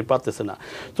পে করতে পারতেছে না।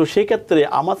 তো সেক্ষেত্রে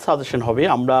আমার সাজেশন হবে,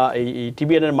 আমরা এই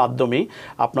টিবিএনের মাধ্যমে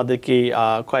আপনাদেরকে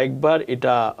কয়েকবার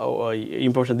এটা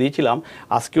ইনফরমেশন দিয়েছিলাম,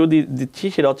 আজকেও দিচ্ছি।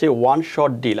 সেটা হচ্ছে ওয়ান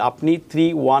শট ডিল। আপনি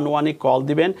 311-এ কল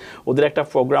দিবেন, ওদের একটা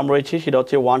প্রোগ্রাম রয়েছে, সেটা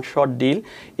হচ্ছে ওয়ান শট ডিল।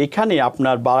 এখানে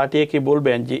আপনার ভাড়াটিয়াকে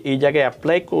বলবেন যে এই জায়গায়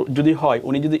অ্যাপ্লাই যদি হয়,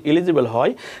 উনি যদি এলিজিবল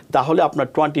হয়, তাহলে আপনার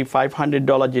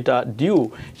 $2,500 যেটা ডিউ,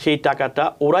 সেই টাকাটা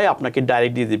ওরাই আপনাকে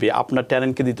ডাইরেক্ট দিয়ে দেবে, আপনার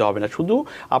ট্যানেন্টকে দিতে হবে না। শুধু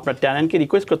আপনার ট্যানেন্টকে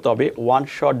রিকোয়েস্ট করতে হবে ওয়ান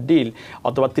শট ডিল,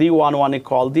 অথবা 311-এ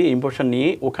কল দিয়ে ইনফরমেশন নিয়ে,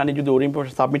 ওখানে যদি ওর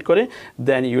ইনফরমেশন সাবমিট করে,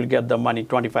 দেন ইউল গেট দ্য মানি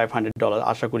 $2,500।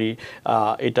 আশা করি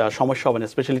এটা সমস্যা হবে না,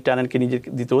 স্পেশালি ট্যানেন্টকে নিজে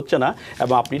দিতে হচ্ছে না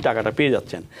এবং আপনি টাকাটা পেয়ে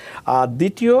যাচ্ছেন। আর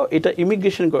দ্বিতীয়, এটা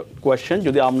ইমিগ্রেশন কোয়েশ্চেন,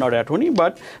 যদি আপনার অ্যাটর্নি,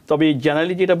 বাট তবে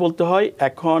জেনারেলি যেটা বলতে হয়,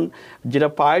 এখন যেটা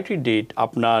প্রায়োরিটি ডেট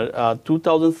আপনার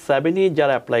 2007-এ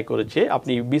যারা অ্যাপ্লাই করেছে,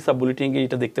 আপনি ভিসা বুলেটিনে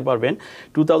এটা দেখতে পারবেন,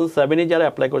 2007-এ যারা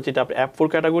অ্যাপ্লাই করেছে, এটা F4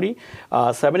 ক্যাটাগরি।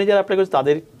 7-এ যারা অ্যাপ্লাই করেছে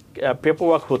তাদের পেপার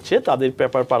ওয়ার্ক হচ্ছে, তাদের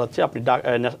পেপার পাঠাচ্ছে। আপনি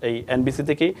এই এনবিসি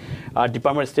থেকে,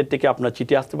 ডিপার্টমেন্ট স্টেট থেকে আপনার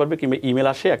চিঠি আসতে পারবে কিংবা ইমেল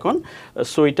আসে এখন।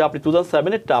 সো এটা আপনি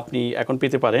 2007-এরটা আপনি এখন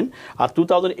পেতে পারেন। আর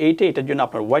 2008-এ এটার জন্য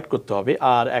আপনার ওয়েট করতে হবে।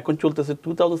 আর এখন চলতেছে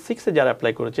 2006-এ যারা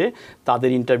অ্যাপ্লাই করেছে তাদের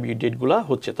ইন্টারভিউ ডেটগুলো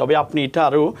হচ্ছে। তবে আপনি এটা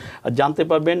আরও জানতে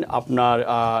পারবেন আপনার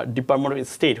department of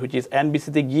state, which is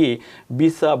এনবিসিতে গিয়ে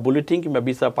ভিসা বুলেটিন কিংবা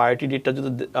ভিসা প্রায়োরিটি ডেটটা যদি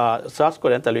সার্চ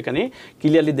করেন, তাহলে এখানে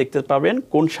ক্লিয়ারলি দেখতে পাবেন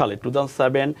কোন সালে,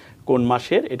 2007 কোন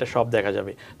মাসের, এটা সব দেখা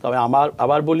যাবে। তবে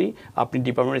আবার বলি, আপনি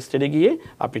ডিপার্টমেন্ট স্টেটে গিয়ে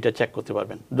আপনি এটা চেক করতে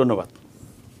পারবেন। ধন্যবাদ।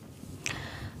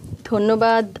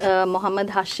 ধন্যবাদ মোহাম্মদ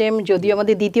হাশেম। যদিও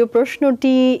আমাদের দ্বিতীয়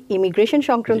প্রশ্নটি ইমিগ্রেশন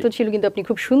সংক্রান্ত ছিল, কিন্তু আপনি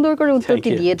খুব সুন্দর করে উত্তরটি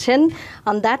দিয়েছেন।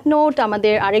 অন দ্যাট নোট,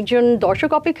 আমাদের আরেকজন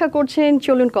দর্শক অপেক্ষা করছেন,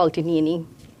 চলুন কলটি নিয়ে নিই।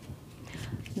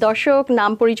 দর্শক,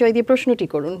 নাম পরিচয় দিয়ে প্রশ্নটি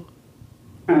করুন।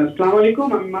 আসসালামু আলাইকুম,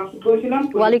 আমি মাসুদ বলছিলাম।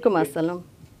 ওয়ালাইকুম আসসালাম।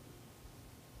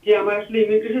 জি, আমার আসলে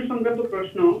ইমিগ্রেশন সংক্রান্ত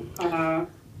প্রশ্ন।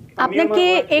 আপনাকে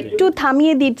একটু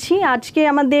থামিয়ে দিচ্ছি। আজকে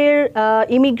আমাদের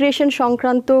ইমিগ্রেশন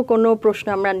সংক্রান্ত কোনো প্রশ্ন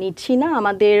আমরা নিচ্ছি না।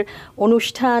 আমাদের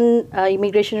অনুষ্ঠান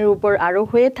ইমিগ্রেশনের উপর আরও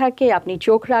হয়ে থাকে, আপনি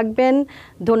চোখ রাখবেন।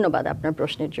 ধন্যবাদ আপনার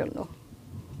প্রশ্নের জন্য।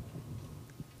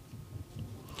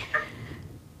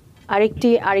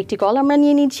 আরেকটি কল আমরা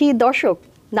নিয়ে নিচ্ছি। দর্শক,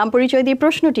 নাম পরিচয় দিয়ে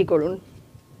প্রশ্নটি করুন।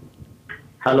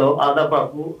 হ্যালো, আদাব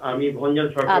আপু, আমি ভঞ্জন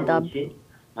সরকার বলছি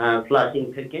ফ্লাশিং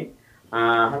থেকে।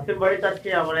 হাসিম বাড়িতে আছে।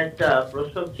 আমার একটা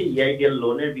প্রশ্ন হচ্ছে ইআইডিএল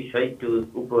লোনের বিষয়ে, একটু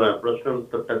প্রশ্নের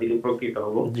উত্তরটা দিলে উপকৃত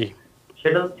হব।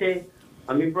 সেটা হচ্ছে,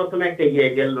 আমি প্রথমে একটা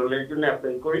ইআইডিএল লোনের জন্য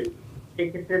অ্যাপ্লাই করি,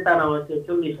 সেক্ষেত্রে তারা আমাকে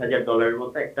 $40,000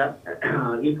 মতো একটা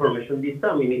ইনফরমেশন দিচ্ছে,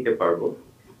 আমি নিতে পারবো।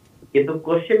 কিন্তু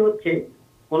কোশ্চেন হচ্ছে,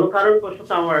 কোনো কারণবশত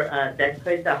আমার ট্যাক্স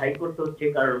ফাইলটা হাই করতে হচ্ছে,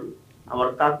 কারণ আমার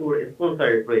কাকুর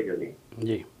স্পন্সরের প্রয়োজনে।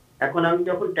 এখন আমি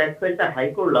যখন ট্যাক্স ফাইলটা হাই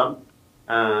করলাম,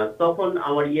 তখন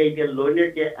আমার ইআইডিএল লোনের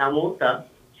যে অ্যামাউন্টটা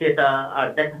সেটা আর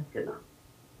দেখাচ্ছে না।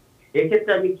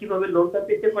 এক্ষেত্রে আমি কিভাবে লোনটা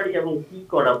পেতে পারি এবং কি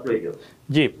করা প্রয়োজন?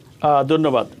 জি,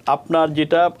 ধন্যবাদ। আপনার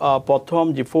যেটা প্রথম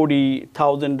যে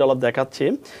 $40,000 দেখাচ্ছে,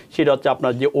 সেটা হচ্ছে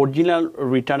আপনার যে অরিজিনাল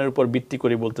রিটার্নের উপর ভিত্তি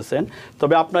করে বলতেছেন।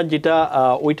 তবে আপনার যেটা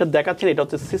ওইটা দেখাচ্ছেন, এটা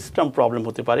হচ্ছে সিস্টেম প্রবলেম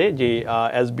হতে পারে, যে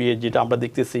এসবিএ যেটা আমরা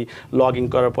দেখতেছি লগ ইন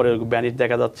করার পরে ব্যানিশ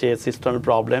দেখা যাচ্ছে, সিস্টেমের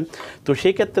প্রবলেম। তো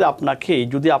সেই ক্ষেত্রে আপনাকে,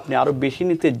 যদি আপনি আরও বেশি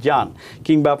নিতে যান,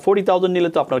 কিংবা 40,000 নিলে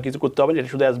তো আপনার কিছু করতে হবে না,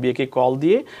 এটা শুধু এসবিএকে কল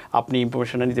দিয়ে আপনি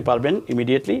ইনফরমেশনটা নিতে পারবেন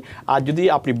ইমিডিয়েটলি। আর যদি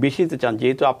আপনি বেশি নিতে চান,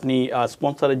 যেহেতু আপনি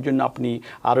স্পন্সরের জন্য আপনি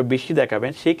আরও বেশি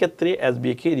দেখাবেন, সেই ক্ষেত্রে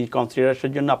এসবিএকে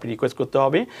রিকনসিডারেশনের জন্য আপনি রিকোয়েস্ট করতে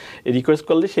হবে। রিকোয়েস্ট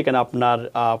করলে সেখানে আপনার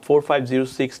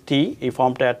 4506T এই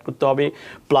ফর্মটা অ্যাড করতে হবে,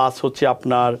 প্লাস হচ্ছে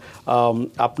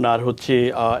আপনার হচ্ছে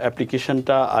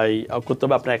অ্যাপ্লিকেশনটা করতে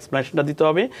হবে, আপনার এক্সপ্লেনেশনটা দিতে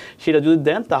হবে। সেটা যদি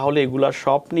দেন, তাহলে এগুলা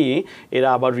সব নিয়ে এরা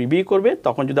আবার রিভিউ করবে,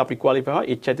 তখন যদি আপনি কোয়ালিফাই হয়,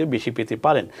 এর চাইতে বেশি পেতে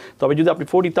পারেন। তবে যদি আপনি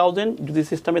 40,000 যদি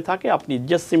সিস্টেমে থাকে, আপনি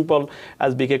জাস্ট সিম্পল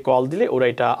এসবিকে কল দিলে ওরা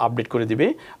এটা আপডেট করে দিবে।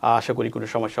 আশা করি কোনো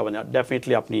সমস্যা হবে না,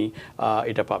 ডেফিনেটলি আপনি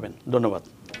এটা পাবেন। ধন্যবাদ।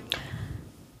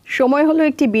 সময় হলো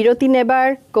একটি বিরতি নেবার।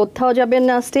 কোথাও যাবেন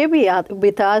না, stay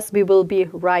with us. We will be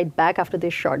right back after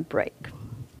this short break.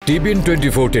 TBN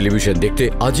 24 television দেখতে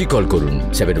আজই কল করুন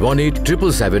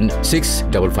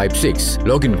 7187776556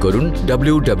 লগ ইন করুন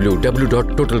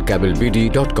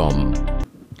www.totalcablebd.com।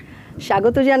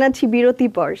 স্বাগত জানাচ্ছি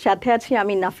বিরতির পর। সাথে আছি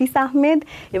আমি নাফিসা আহমেদ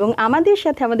এবং আমাদের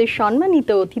সাথে আমাদের সম্মানিত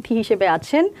অতিথি হিসেবে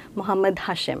আছেন মোহাম্মদ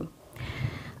হাশেম।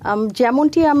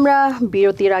 যেমনটি আমরা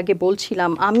বিরতির আগে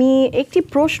বলছিলাম, আমি একটি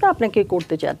প্রশ্ন আপনাকে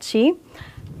করতে যাচ্ছি।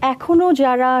 এখনও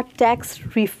যারা ট্যাক্স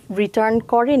রিটার্ন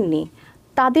করেননি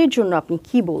তাদের জন্য আপনি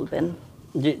কি বলবেন?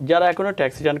 যে যারা এখনও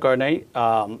ট্যাক্স রিটার্ন করে নাই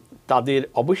তাদের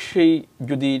অবশ্যই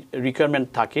যদি রিকোয়ারমেন্ট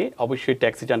থাকে অবশ্যই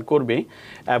ট্যাক্স রিটার্ন করবে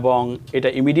এবং এটা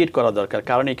ইমিডিয়েট করা দরকার,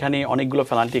 কারণ এখানে অনেকগুলো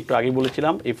পেনাল্টি একটু আগে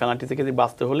বলেছিলাম। এই পেনাল্টি থেকে যদি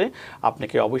বাঁচতে হলে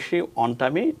আপনাকে অবশ্যই অন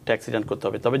টাইমে ট্যাক্স রিটার্ন করতে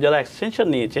হবে। তবে যারা এক্সটেনশন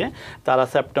নিয়েছে তারা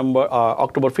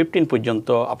অক্টোবর 15 পর্যন্ত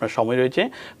আপনার সময় রয়েছে,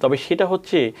 তবে সেটা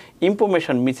হচ্ছে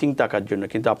ইনফরমেশন মিসিং থাকার জন্য,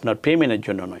 কিন্তু আপনার পেমেন্টের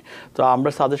জন্য নয়। তো আমরা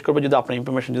সাজেস্ট করবো যদি আপনার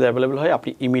ইনফরমেশন যদি অ্যাভেলেবল হয় আপনি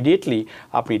ইমিডিয়েটলি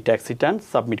আপনি ট্যাক্স রিটার্ন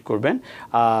সাবমিট করবেন।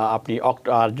 আপনি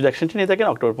আর যদি এক্সটেনশন নিয়ে থাকেন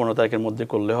অক্টোবর 15 তারিখের মধ্যে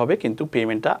করলে হবে, কিন্তু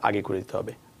পেমেন্টটা আগে করে দিতে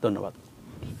হবে। ধন্যবাদ।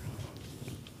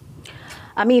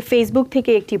 আমি ফেসবুক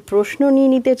থেকে একটি প্রশ্ন নিয়ে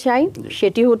নিতে চাই,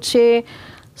 সেটি হচ্ছে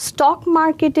স্টক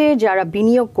মার্কেটে যারা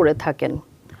বিনিয়োগ করে থাকেন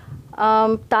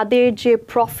তাদের যে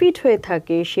প্রফিট হয়ে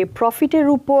থাকে সেই প্রফিটের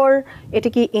উপর এটা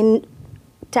কি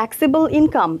ট্যাক্সেবল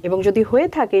ইনকাম, এবং যদি হয়ে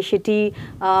থাকে সেটি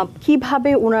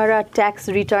কিভাবে ওনারা ট্যাক্স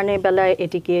রিটার্নের বেলায়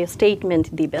এটিকে স্টেটমেন্ট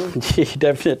দিবেন? জি,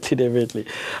 definitely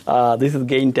this is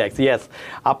gain tax. Yes,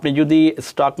 আপনি যদি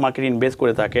স্টক মার্কেটে ইনভেস্ট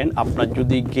করে থাকেন, আপনার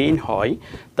যদি গেইন হয়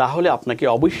তাহলে আপনাকে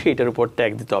অবশ্যই এটার উপর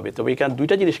ট্যাক্স দিতে হবে। তবে এখানে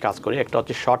দুইটা জিনিস কাজ করে, একটা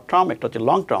হচ্ছে শর্ট টার্ম, একটা হচ্ছে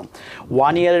লং টার্ম।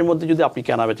 1 ইয়ারের মধ্যে যদি আপনি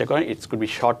কেনা বেচা করেন it's could be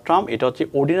short term, এটা হচ্ছে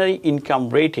অর্ডিনারি ইনকাম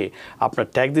রেটে আপনার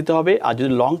ট্যাক্স দিতে হবে। আর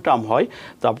যদি লং টার্ম হয়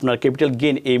তো আপনার ক্যাপিটাল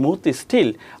গেইন এই মুহূর্তে স্টিল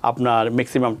আপনার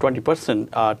ম্যাক্সিমাম 20%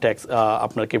 ট্যাক্স,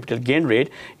 আপনার ক্যাপিটাল গেইন রেট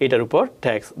এটার উপর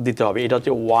ট্যাক্স দিতে হবে। এটা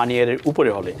হচ্ছে 1 ইয়ারের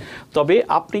উপরে হলে। তবে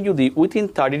আপনি যদি উইথিন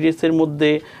 30 ডেজের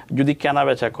মধ্যে যদি কেনা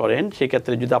বেচা করেন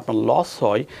সেক্ষেত্রে যদি আপনার লস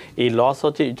হয়, এই লস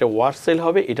হচ্ছে এটা ওয়ার্স সেল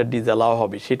হবে, এটা ডিসঅ্যালাউ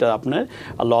হবে, সেটা আপনার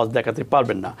লস দেখাতে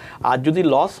পারবেন না। আর যদি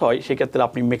লস হয় সেক্ষেত্রে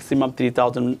আপনি ম্যাক্সিমাম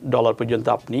 $3,000 পর্যন্ত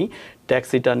আপনি ট্যাক্স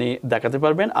রিটার্নে দেখাতে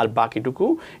পারবেন, আর বাকিটুকু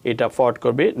এটা ফরওয়ার্ড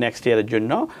করবে নেক্সট ইয়ারের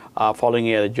জন্য, ফলোয়িং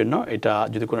ইয়ারের জন্য। এটা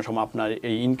যদি কোনো সময় আপনার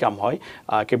এই ইনকাম হয়,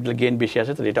 ক্যাপিটাল গেইন বেশি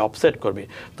আসে তাহলে এটা অফসেট করবে।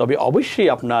 তবে অবশ্যই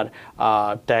আপনার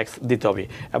ট্যাক্স দিতে হবে।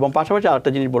 এবং পাশাপাশি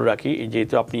আরেকটা জিনিস বলে রাখি,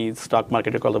 যেহেতু আপনি স্টক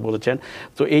মার্কেটের কথা বলেছেন,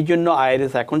 তো এই জন্য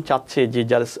আইআরএস এখন চাচ্ছে যে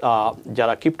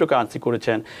যারা ক্রিপ্টোকারেন্সি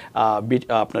করেছেন,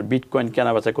 আপনার বিটকয়েন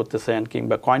কেনাবেচা করতেছেন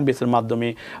কিংবা কয়েন বেসের মাধ্যমে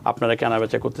আপনারা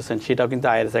কেনাবেচা করতেছেন, সেটাও কিন্তু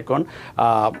আইআরএস এখন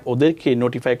ওদেরকে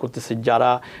নোটিফাই করতেছে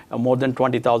যারা মোর দেন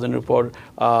 20,000-এর উপর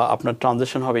আপনার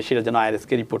ট্রানজ্যাকশন হবে সেটা যেন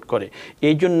আইআরএসকে রিপোর্ট করে।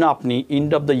 এই জন্য আপনি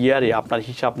এন্ড অফ দ্য ইয়ারে আপনার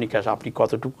হিসাব নিকাশ, আপনি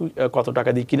কত টাকা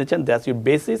দিয়ে কিনেছেন দ্যাটস ইউর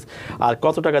বেসিস, আর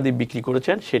কত টাকা দিয়ে বিক্রি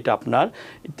করেছেন সেটা আপনার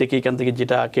থেকে এখান থেকে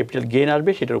যেটা ক্যাপিটাল গেইন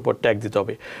আসবে সেটার উপর ট্যাক্স দিতে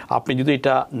হবে। আপনি যদি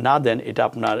এটা না দেন এটা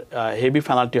আপনার হেভি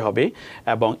পেনাল্টি হবে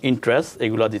এবং ইন্টারেস্ট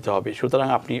এগুলো দিতে হবে। সুতরাং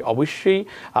আপনি অবশ্যই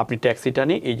আপনি ট্যাক্স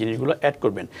রিটার্নে এই জিনিসগুলো অ্যাড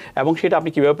করবেন। এবং সেটা আপনি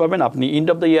কীভাবে পাবেন? আপনি এন্ড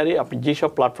অফ দ্য ইয়ারে আপনি যেসব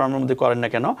প্ল্যাটফর্মের মধ্যে করেন না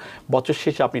কেন বছর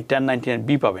শেষে আপনি 1099-B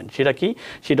পাবেন। সেটা কি?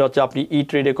 সেটা হচ্ছে আপনি ই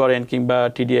ট্রেডে করেন কিংবা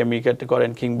TDME-তে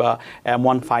করেন কিংবা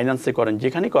M1 ফাইন্যান্সে করেন,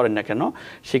 যেখানেই করেন না কেন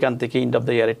সেখান থেকে এন্ড অফ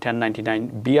দ্য ইয়ারে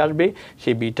 1099-B আসবে।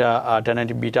 সেই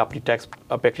 1099-Bটা আপনি ট্যাক্স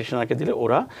প্র্যাকটিশনারকে দিলে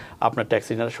ওরা আপনার ট্যাক্স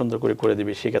রিটার্ন সুন্দর করে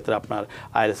দেবে। সেক্ষেত্রে আপনার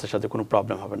আইআরএসের সাথে কোনো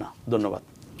প্রবলেম হবে না।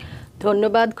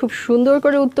 ধন্যবাদ। খুব সুন্দর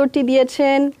করে উত্তরটি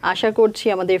দিয়েছেন। আশা করছি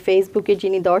আমাদের ফেসবুকে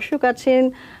যিনি দর্শক আছেন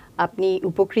আপনি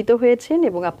উপকৃত হয়েছেন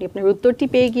এবং আপনি আপনার উত্তরটি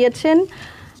পেয়ে গিয়েছেন।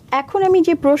 এখন আমি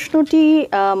যে প্রশ্নটি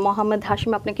মোহাম্মদ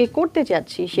হাশিম আপনাকে করতে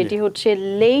চাচ্ছি সেটি হচ্ছে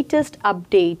latest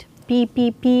update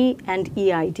PPP and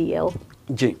EIDL।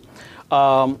 G,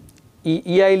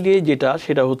 EIDL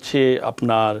সেটা হচ্ছে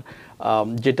আপনার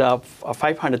যেটা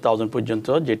 500,000 পর্যন্ত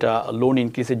যেটা লোন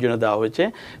ইনক্রিজের জন্য দেওয়া হয়েছে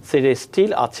সেটা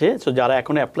স্টিল আছে। সো যারা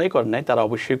এখনও অ্যাপ্লাই করেন নাই তারা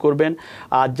অবশ্যই করবেন।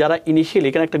 আর যারা ইনিশিয়ালি,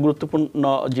 এখানে একটা গুরুত্বপূর্ণ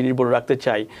জিনিস বলে রাখতে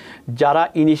চাই, যারা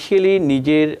ইনিশিয়ালি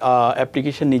নিজের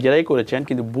অ্যাপ্লিকেশন নিজেরাই করেছেন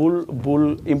কিন্তু ভুল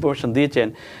ইনফরমেশন দিয়েছেন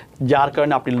যার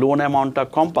কারণে আপনি লোন অ্যামাউন্টটা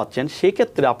কম পাচ্ছেন,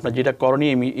 সেক্ষেত্রে আপনার যেটা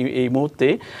করণীয় এই মুহূর্তে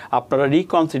আপনারা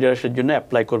রিকনসিডারেশনের জন্য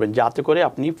অ্যাপ্লাই করবেন যাতে করে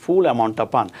আপনি ফুল অ্যামাউন্টটা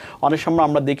পান। অনেক সময়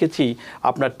আমরা দেখেছি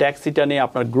আপনার ট্যাক্স রিটার্নে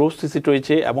আপনার গ্রোস রিসিট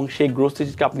রয়েছে এবং সেই গ্রোস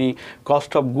রিসিটকে আপনি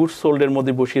কস্ট অফ গুডস সোল্ডের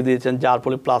মধ্যে বসিয়ে দিয়েছেন, যার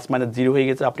ফলে +- 0 হয়ে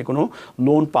গেছে, আপনি কোনো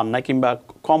লোন পান না কিংবা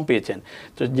কম পেয়েছেন।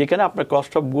 তো যেখানে আপনার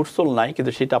কস্ট অফ গুডস সোল্ড নাই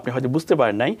কিন্তু সেটা আপনি হয়তো বুঝতে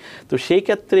পারেন নাই, তো সেই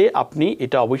ক্ষেত্রে আপনি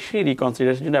এটা অবশ্যই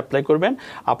রিকনসিডারেশনের জন্য অ্যাপ্লাই করবেন।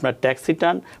 আপনার ট্যাক্স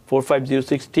রিটার্ন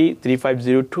 45060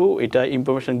 3502 এটা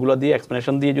ইনফরমেশনগুলো দিয়ে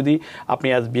এক্সপ্লেনেশন দিয়ে যদি আপনি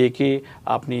SBA-কে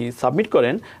আপনি সাবমিট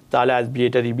করেন তাহলে এসবিআই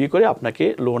এটা রিভিউ করে আপনাকে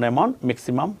লোন অ্যামাউন্ট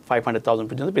ম্যাক্সিমাম 500,000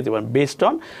 পর্যন্ত পেতে পারেন বেসড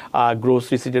অন গ্রোস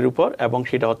রিসিটের উপর, এবং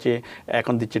সেটা হচ্ছে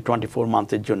এখন দিচ্ছে 24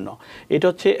 মান্থের জন্য। এটা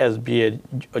হচ্ছে এসবিআই এর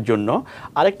জন্য।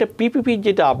 আরেকটা পিপিপি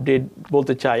যেটা আপডেট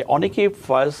বলতে চাই, অনেকেই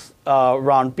ফার্স্ট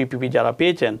রাউন্ড পিপিপি যারা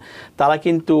পেয়েছেন তারা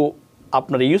কিন্তু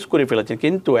আপনারা ইউজ করে ফেলেছেন,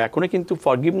 কিন্তু এখনও কিন্তু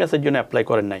ফরগিভনেসের জন্য অ্যাপ্লাই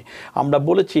করেন নাই। আমরা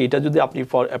বলেছি এটা যদি আপনি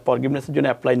ফরগিভনেসের জন্য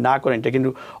অ্যাপ্লাই না করেন এটা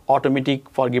কিন্তু অটোমেটিক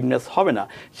ফরগিভনেস হবে না,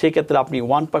 সেক্ষেত্রে আপনি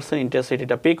 1% ইন্টারেস্ট রেট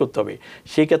এটা পে করতে হবে।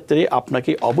 সেক্ষেত্রে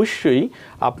আপনাকে অবশ্যই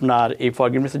আপনার এই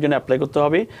ফরগিভনেসের জন্য অ্যাপ্লাই করতে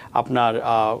হবে। আপনার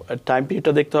টাইম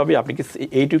পিরিয়ডটা দেখতে হবে, আপনি কি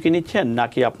 8 উইকে নিচ্ছেন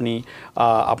নাকি আপনি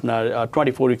আপনার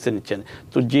 24 উইকসে নিচ্ছেন।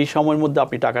 তো যে সময়ের মধ্যে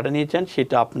আপনি টাকাটা নিয়েছেন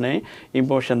সেটা আপনি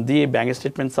ইনফরমেশন দিয়ে ব্যাঙ্ক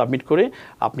স্টেটমেন্ট সাবমিট করে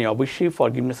আপনি অবশ্যই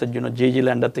ফরগিভনেসের জন্য যে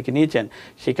ল্যান্ডার থেকে নিয়েছেন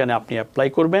সেখানে আপনি অ্যাপ্লাই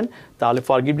করবেন। তাহলে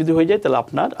ফরগিভ যদি হয়ে যায় তাহলে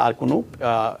আপনার আর কোনো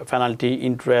পেনাল্টি,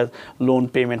 ইন্টারেস্ট, লোন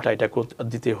পেমেন্ট এটা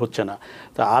দিতে হচ্ছে না।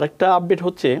 তা আরেকটা আপডেট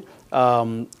হচ্ছে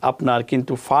আপনার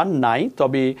কিন্তু ফান্ড নাই,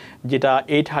 তবে যেটা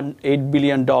 $8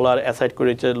 বিলিয়ন অ্যাসাইড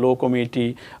করেছে লো কমিউনিটি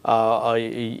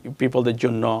পিপলদের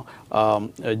জন্য,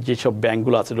 যেসব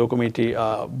ব্যাঙ্কগুলো আছে লো কমিউনিটি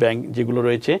ব্যাঙ্ক যেগুলো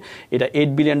রয়েছে, এটা $8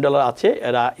 বিলিয়ন আছে।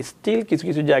 এরা স্টিল কিছু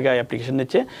কিছু জায়গায় অ্যাপ্লিকেশন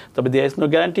নিচ্ছে, তবে there is no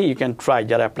guarantee, you can try.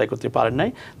 যারা অ্যাপ্লাই করতে পারেন নাই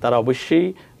তারা অবশ্যই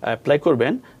অ্যাপ্লাই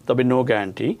করবেন, তবে নো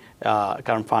গ্যারান্টি,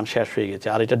 কারণ ফান্ড শেষ হয়ে গেছে।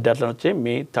 আর এটার ডেডলাইন হচ্ছে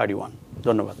May 31।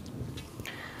 ধন্যবাদ।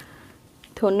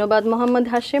 ধন্যবাদ মোহাম্মদ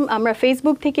হাশেম। আমরা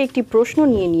ফেসবুক থেকে একটি প্রশ্ন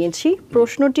নিয়েছি।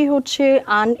 প্রশ্নটি হচ্ছে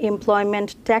আনএমপ্লয়মেন্ট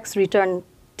ট্যাক্স রিটার্ন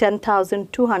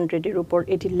 10,200 এর উপর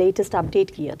এটির লেটেস্ট আপডেট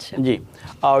কি আছে? জি,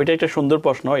 এটা একটা সুন্দর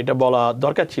প্রশ্ন, এটা বলা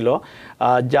দরকার ছিল।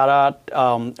 যারা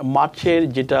মার্চের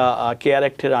যেটা কেয়ার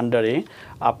অ্যাক্টের আন্ডারে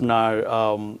আপনার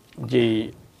যেই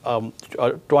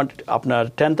আপনার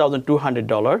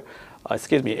 $10,200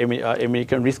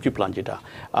 আমেরিকান রেস্কিউ প্ল্যান যেটা,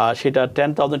 সেটা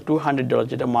 $10,200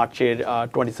 যেটা মার্চের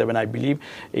 27 আই বিলিভ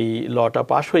এই লটা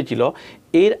পাস হয়েছিল,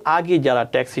 এর আগে যারা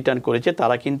ট্যাক্স রিটার্ন করেছে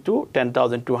তারা কিন্তু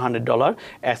 $10,200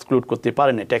 এক্সক্লুড করতে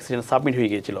পারে না, ট্যাক্স রিটার্ন সাবমিট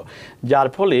হয়ে গিয়েছিল, যার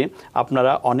ফলে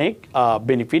আপনারা অনেক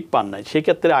বেনিফিট পান নাই।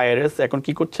 সেক্ষেত্রে আইআরএস এখন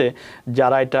কি করছে,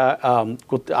 যারা এটা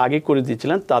আগে করে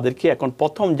দিয়েছিলেন তাদেরকে এখন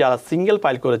প্রথম যারা সিঙ্গেল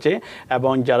ফাইল করেছে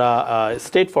এবং যারা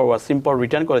স্ট্রেট ফরওয়ার্ড সিম্পল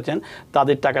রিটার্ন করেছেন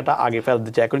তাদের টাকাটা আগে ফেরত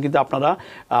দিচ্ছে। এখন কিন্তু আপনারা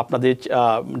আপনাদের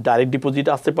ডাইরেক্ট ডিপোজিট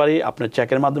আসতে পারে, আপনার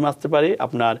চেকের মাধ্যমে আসতে পারে,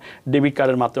 আপনার ডেবিট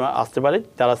কার্ডের মাধ্যমে আসতে পারে,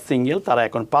 তারা সিঙ্গেল তারা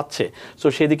এখন পাচ্ছে। সো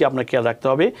সেদিকে আপনার খেয়াল রাখতে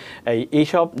হবে।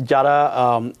 এইসব যারা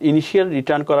ইনিশিয়াল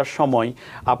রিটার্ন করার সময়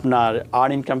আপনার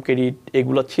আর্ন ইনকাম ক্রেডিট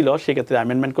এগুলো ছিল সেক্ষেত্রে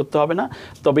অ্যামেন্ডমেন্ট করতে হবে না,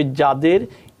 তবে যাদের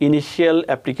ইনিশিয়াল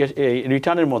অ্যাপ্লিকেশন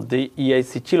রিটার্নের মধ্যে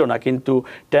ইআইসি ছিল না কিন্তু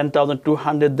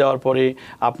 $10,200 দেওয়ার পরে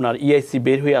আপনার ইআইসি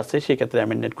বের হয়ে আসে সেক্ষেত্রে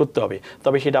অ্যামেন্ডমেন্ট করতে হবে,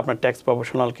 তবে সেটা আপনার ট্যাক্স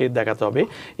প্রফেশনালকে দেখাতে হবে।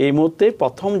 এই মুহূর্তে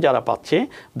প্রথম যারা পাচ্ছে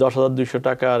 $10,200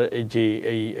 টাকার যে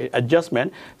এই অ্যাডজাস্টমেন্ট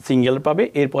সিঙ্গেল পাবে,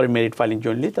 এরপরে মেরিট ফাইলিং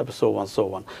জয়েন্টলি, তারপর সো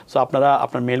ওয়ান। সো আপনারা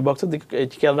আপনার মেল বক্সের দিকে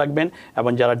খেয়াল রাখবেন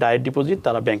এবং যারা ডাইরেক্ট ডিপোজিট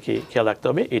তারা ব্যাংকে খেয়াল রাখতে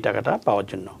হবে এই টাকাটা পাওয়ার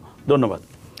জন্য। ধন্যবাদ।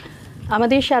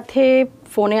 আমাদের সাথে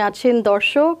ফোনে আছেন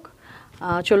দর্শক,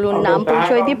 চলুন নাম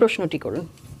পরিচয় দিয়ে প্রশ্নটি করুন।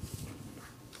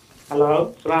 হ্যালো,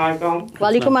 আসসালামু আলাইকুম।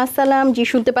 ওয়ালাইকুম আসসালাম, জি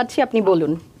শুনতে পাচ্ছি, আপনি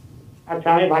বলুন। আচ্ছা,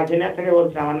 আমি ভার্জিনিয়া থেকে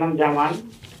বলছি, আমার নাম জামান।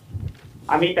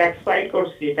 আমি ট্যাক্স ফাইল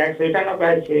করছি, ট্যাক্স রিটার্নও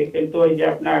পাইছি, কিন্তু ওই যে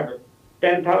আপনার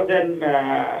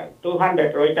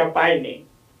 10,200 ওইটা পাইনি,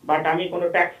 বাট আমি কোনো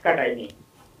ট্যাক্স কাটাইনি।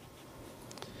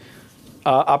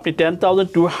 আপনি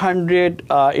 10,200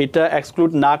 এটা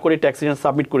এক্সক্লুড না করে ট্যাক্স রিটার্ন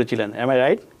সাবমিট করেছিলেন, এম আই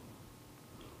রাইট?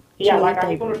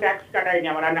 আমি কোনো ট্যাক্স কাটাইনি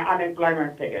আমার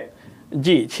আনএমপ্লয়মেন্ট থেকে।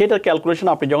 জি, সেটা ক্যালকুলেশন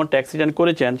আপনি যখন ট্যাক্স রিটার্ন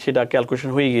করেছেন সেটা ক্যালকুলেশন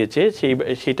হয়ে গিয়েছে,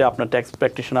 সেটা আপনার ট্যাক্স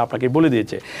প্র্যাকটিশনার আপনাকে বলে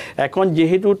দিয়েছে। এখন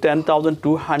যেহেতু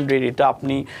 10,200 এটা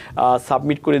আপনি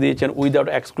সাবমিট করে দিয়েছেন উইদাউট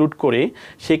এক্সক্লুড করে,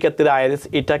 সেক্ষেত্রে আইআরএস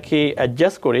এটাকে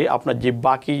অ্যাডজাস্ট করে আপনার যে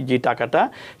বাকি যে টাকাটা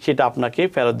সেটা আপনাকে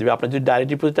ফেরত দেবে। আপনার যদি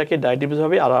ডাইরেক্ট ডিপোজিট থাকে ডাইরেক্ট ডিপোজিট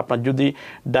হবে, আর আপনার যদি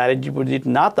ডাইরেক্ট ডিপোজিট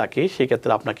না থাকে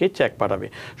সেক্ষেত্রে আপনাকে চেক পাঠাবে।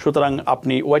 সুতরাং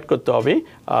আপনি ওয়েট করতে হবে,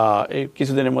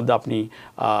 কিছুদিনের মধ্যে আপনি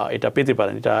এটা পেতে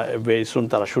পারেন। এটা ভেরি সুন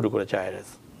তারা শুরু করেছে আইআরএস।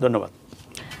 ধন্যবাদ।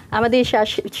 আমাদের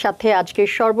সাথে আজকের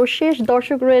সর্বশেষ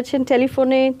দর্শক রয়েছেন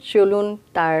টেলিফোনে, চলুন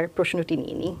তার প্রশ্নটি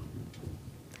নিয়ে নিই।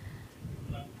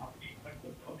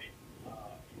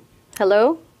 হ্যালো।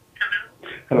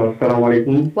 হ্যালো, আসসালামু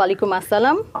আলাইকুম। ওয়ালাইকুম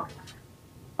আসসালাম।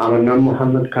 আমার নাম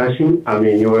মোহাম্মদ কাশিম, আমি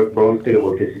নিউ ইয়র্ক ব্রঙ্কস থেকে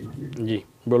বলতেছি। জি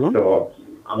বলুন। তো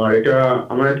আমার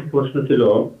একটা প্রশ্ন ছিল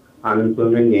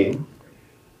আনএমপ্লয়মেন্ট নিয়ে।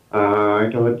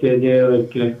 এটা হচ্ছে যে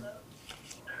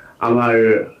আমার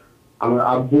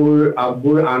আব্বুর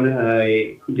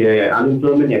যে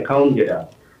আনএমপ্লয়মেন্ট অ্যাকাউন্ট যেটা,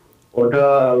 ওটা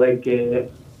লাইক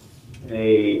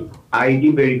এই আইডি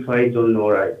ভেরিফাই জন্য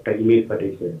ওরা একটা ইমেল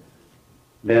পাঠিয়েছে।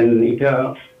 দেন এটা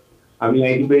আমি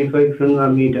আইডি ভেরিফাই জন্য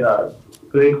আমি এটা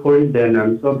ক্লিক করি, দেন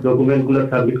আমি সব ডকুমেন্ট গুলো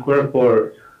সাবমিট করার পর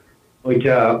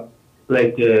ওইটা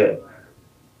like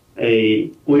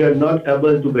we are not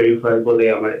able to verify বলে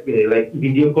আমার লাইক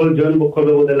ভিডিও কল জয়েন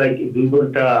করবে বলে লাইক 2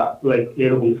 ঘন্টা লাইক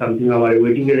এরকম সামথিং আমার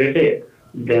ওয়েটিং এ রেখে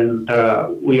দেন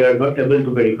we are not able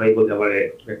to verify বলে আমার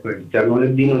জানো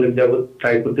অনেক দিন অনেক যাবত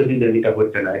ট্রাই করতেছি যে এটা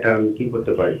হচ্ছে না, এটা আমি কি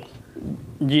করতে পারি?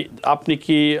 জি,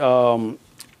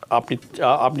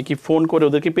 আপনি কি ফোন করে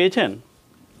ওদেরকে পেয়েছেন?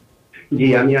 জি,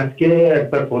 আমি আজকে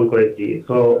একবার ফোন করেছি,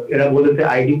 তো এরা বলেছে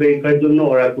আইডি ভেরিফাইয়ের জন্য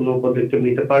ওরা কোনো পদক্ষেপ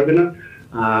নিতে পারবে না।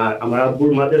 আর আমার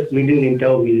আব্বুর মাদার মিডিল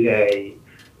নেমটাও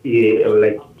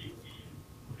লাইক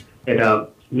এটা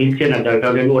মিলছে না, যার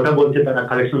কারণে ওটা বলছে তারা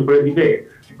কালেকশন করে দিবে,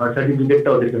 বার্থ সার্টিফিকেটটা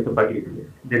ওদের কাছে পাঠিয়ে দিবে।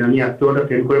 দেন আমি আজকে ওটা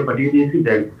সেন্ড করে পাঠিয়ে দিয়েছি,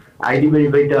 দেন আইডি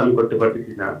ভেরিফাইটা আমি করতে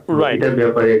পারতেছি না। এটার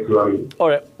ব্যাপারে একটু আমি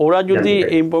ওরা যদি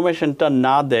ইনফরমেশনটা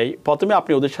না দেয়, প্রথমে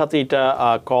আপনি ওদের সাথে এটা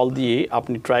কল দিয়ে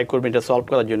আপনি ট্রাই করবেন এটা সলভ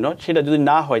করার জন্য। সেটা যদি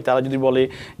না হয়, তারা যদি বলে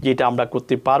যে এটা আমরা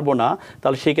করতে পারবো না,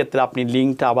 তাহলে সেই ক্ষেত্রে আপনি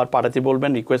লিঙ্কটা আবার পাঠাতে বলবেন,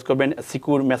 রিকোয়েস্ট করবেন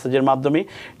সিকিউর মেসেজের মাধ্যমে।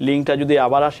 লিঙ্কটা যদি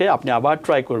আবার আসে, আপনি আবার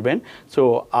ট্রাই করবেন। সো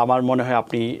আমার মনে হয়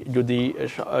আপনি যদি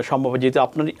সম্ভব, যেহেতু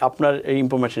আপনার এই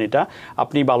ইনফরমেশন এটা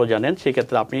আপনি ভালো জানেন,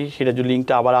 সেক্ষেত্রে আপনি সেটা যদি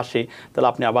লিঙ্কটা আবার আসে তাহলে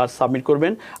আপনি আবার সাবমিট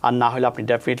করবেন। আর না হলে আপনি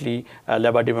ডেফিনেটলি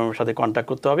লেবার ডিপার্টমেন্টের সাথে কন্ট্যাক্ট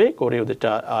করতে হবে, করে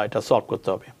ওদেরটা এটা সলভ করতে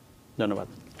হবে। ধন্যবাদ।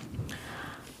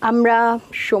 আমরা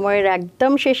সময়ের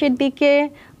একদম শেষের দিকে।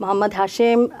 মোহাম্মদ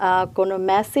হাশেম, কোনো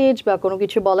মেসেজ বা কোনো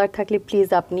কিছু বলার থাকলে প্লিজ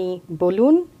আপনি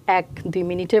বলুন। 1-2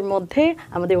 মিনিটের মধ্যে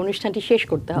আমাদের অনুষ্ঠানটি শেষ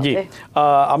করতে হবে।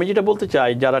 আমি যেটা বলতে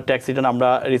চাই, যারা ট্যাক্স রিটার্ন আমরা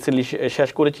রিসেন্টলি শেষ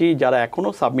করেছি, যারা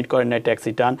এখনও সাবমিট করেন নাই ট্যাক্স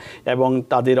রিটার্ন এবং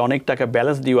তাদের অনেক টাকা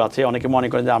ব্যালেন্স ডিউ আছে, অনেকে মনে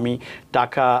করেন যে আমি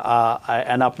টাকা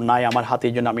এনাফ নাই আমার হাতে,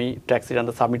 এই জন্য আমি ট্যাক্স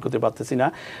রিটার্নটা সাবমিট করতে পারতেছি না।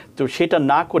 তো সেটা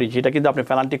না করি, যেটা কিন্তু আপনি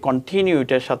পেনাল্টি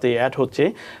কন্টিনিউটার সাথে অ্যাড হচ্ছে,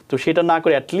 তো সেটা না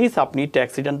করে অ্যাটলিস্ট আপনি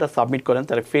ট্যাক্স রিটার্নটা সাবমিট করেন,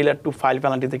 তাহলে ফেলার টু ফাইল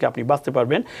পেনাল্টি থেকে আপনি বাঁচতে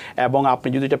পারবেন। এবং আপনি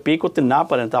যদি এটা পে করতে না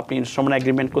পারেন, তো আপনি ইনস্টলমেন্ট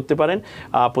এগ্রিমেন্ট করতে পারেন,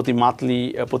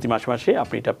 প্রতি মাসে মাসে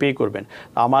আপনি এটা পে করবেন।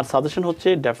 আমার সাজেশন হচ্ছে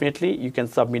definitely you can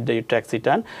submit the tax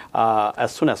return as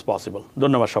soon as possible.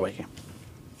 ধন্যবাদ সবাইকে।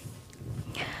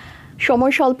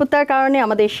 সময় স্বল্পতার কারণে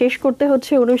আমাদের শেষ করতে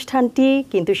হচ্ছে অনুষ্ঠানটি,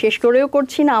 কিন্তু শেষ করেও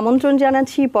করছি না। আমন্ত্রণ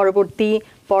জানাচ্ছি পরবর্তী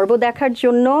পর্ব দেখার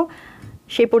জন্য।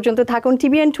 সে পর্যন্ত থাকুন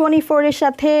TBN 24 এর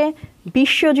সাথে,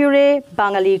 বিশ্বজুড়ে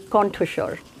বাঙালির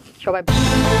কণ্ঠস্বর। সবাই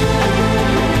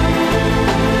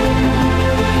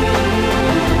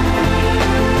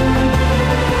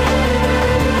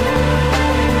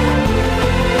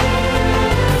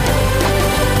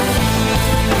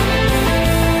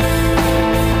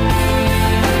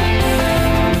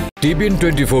TBN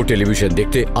 24 টেলিভিশন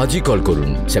দেখতে আজই কল করুন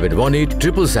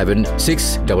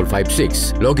 7187776556।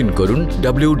 লগ ইন করুন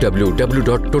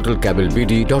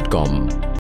www.totalcablebd.com।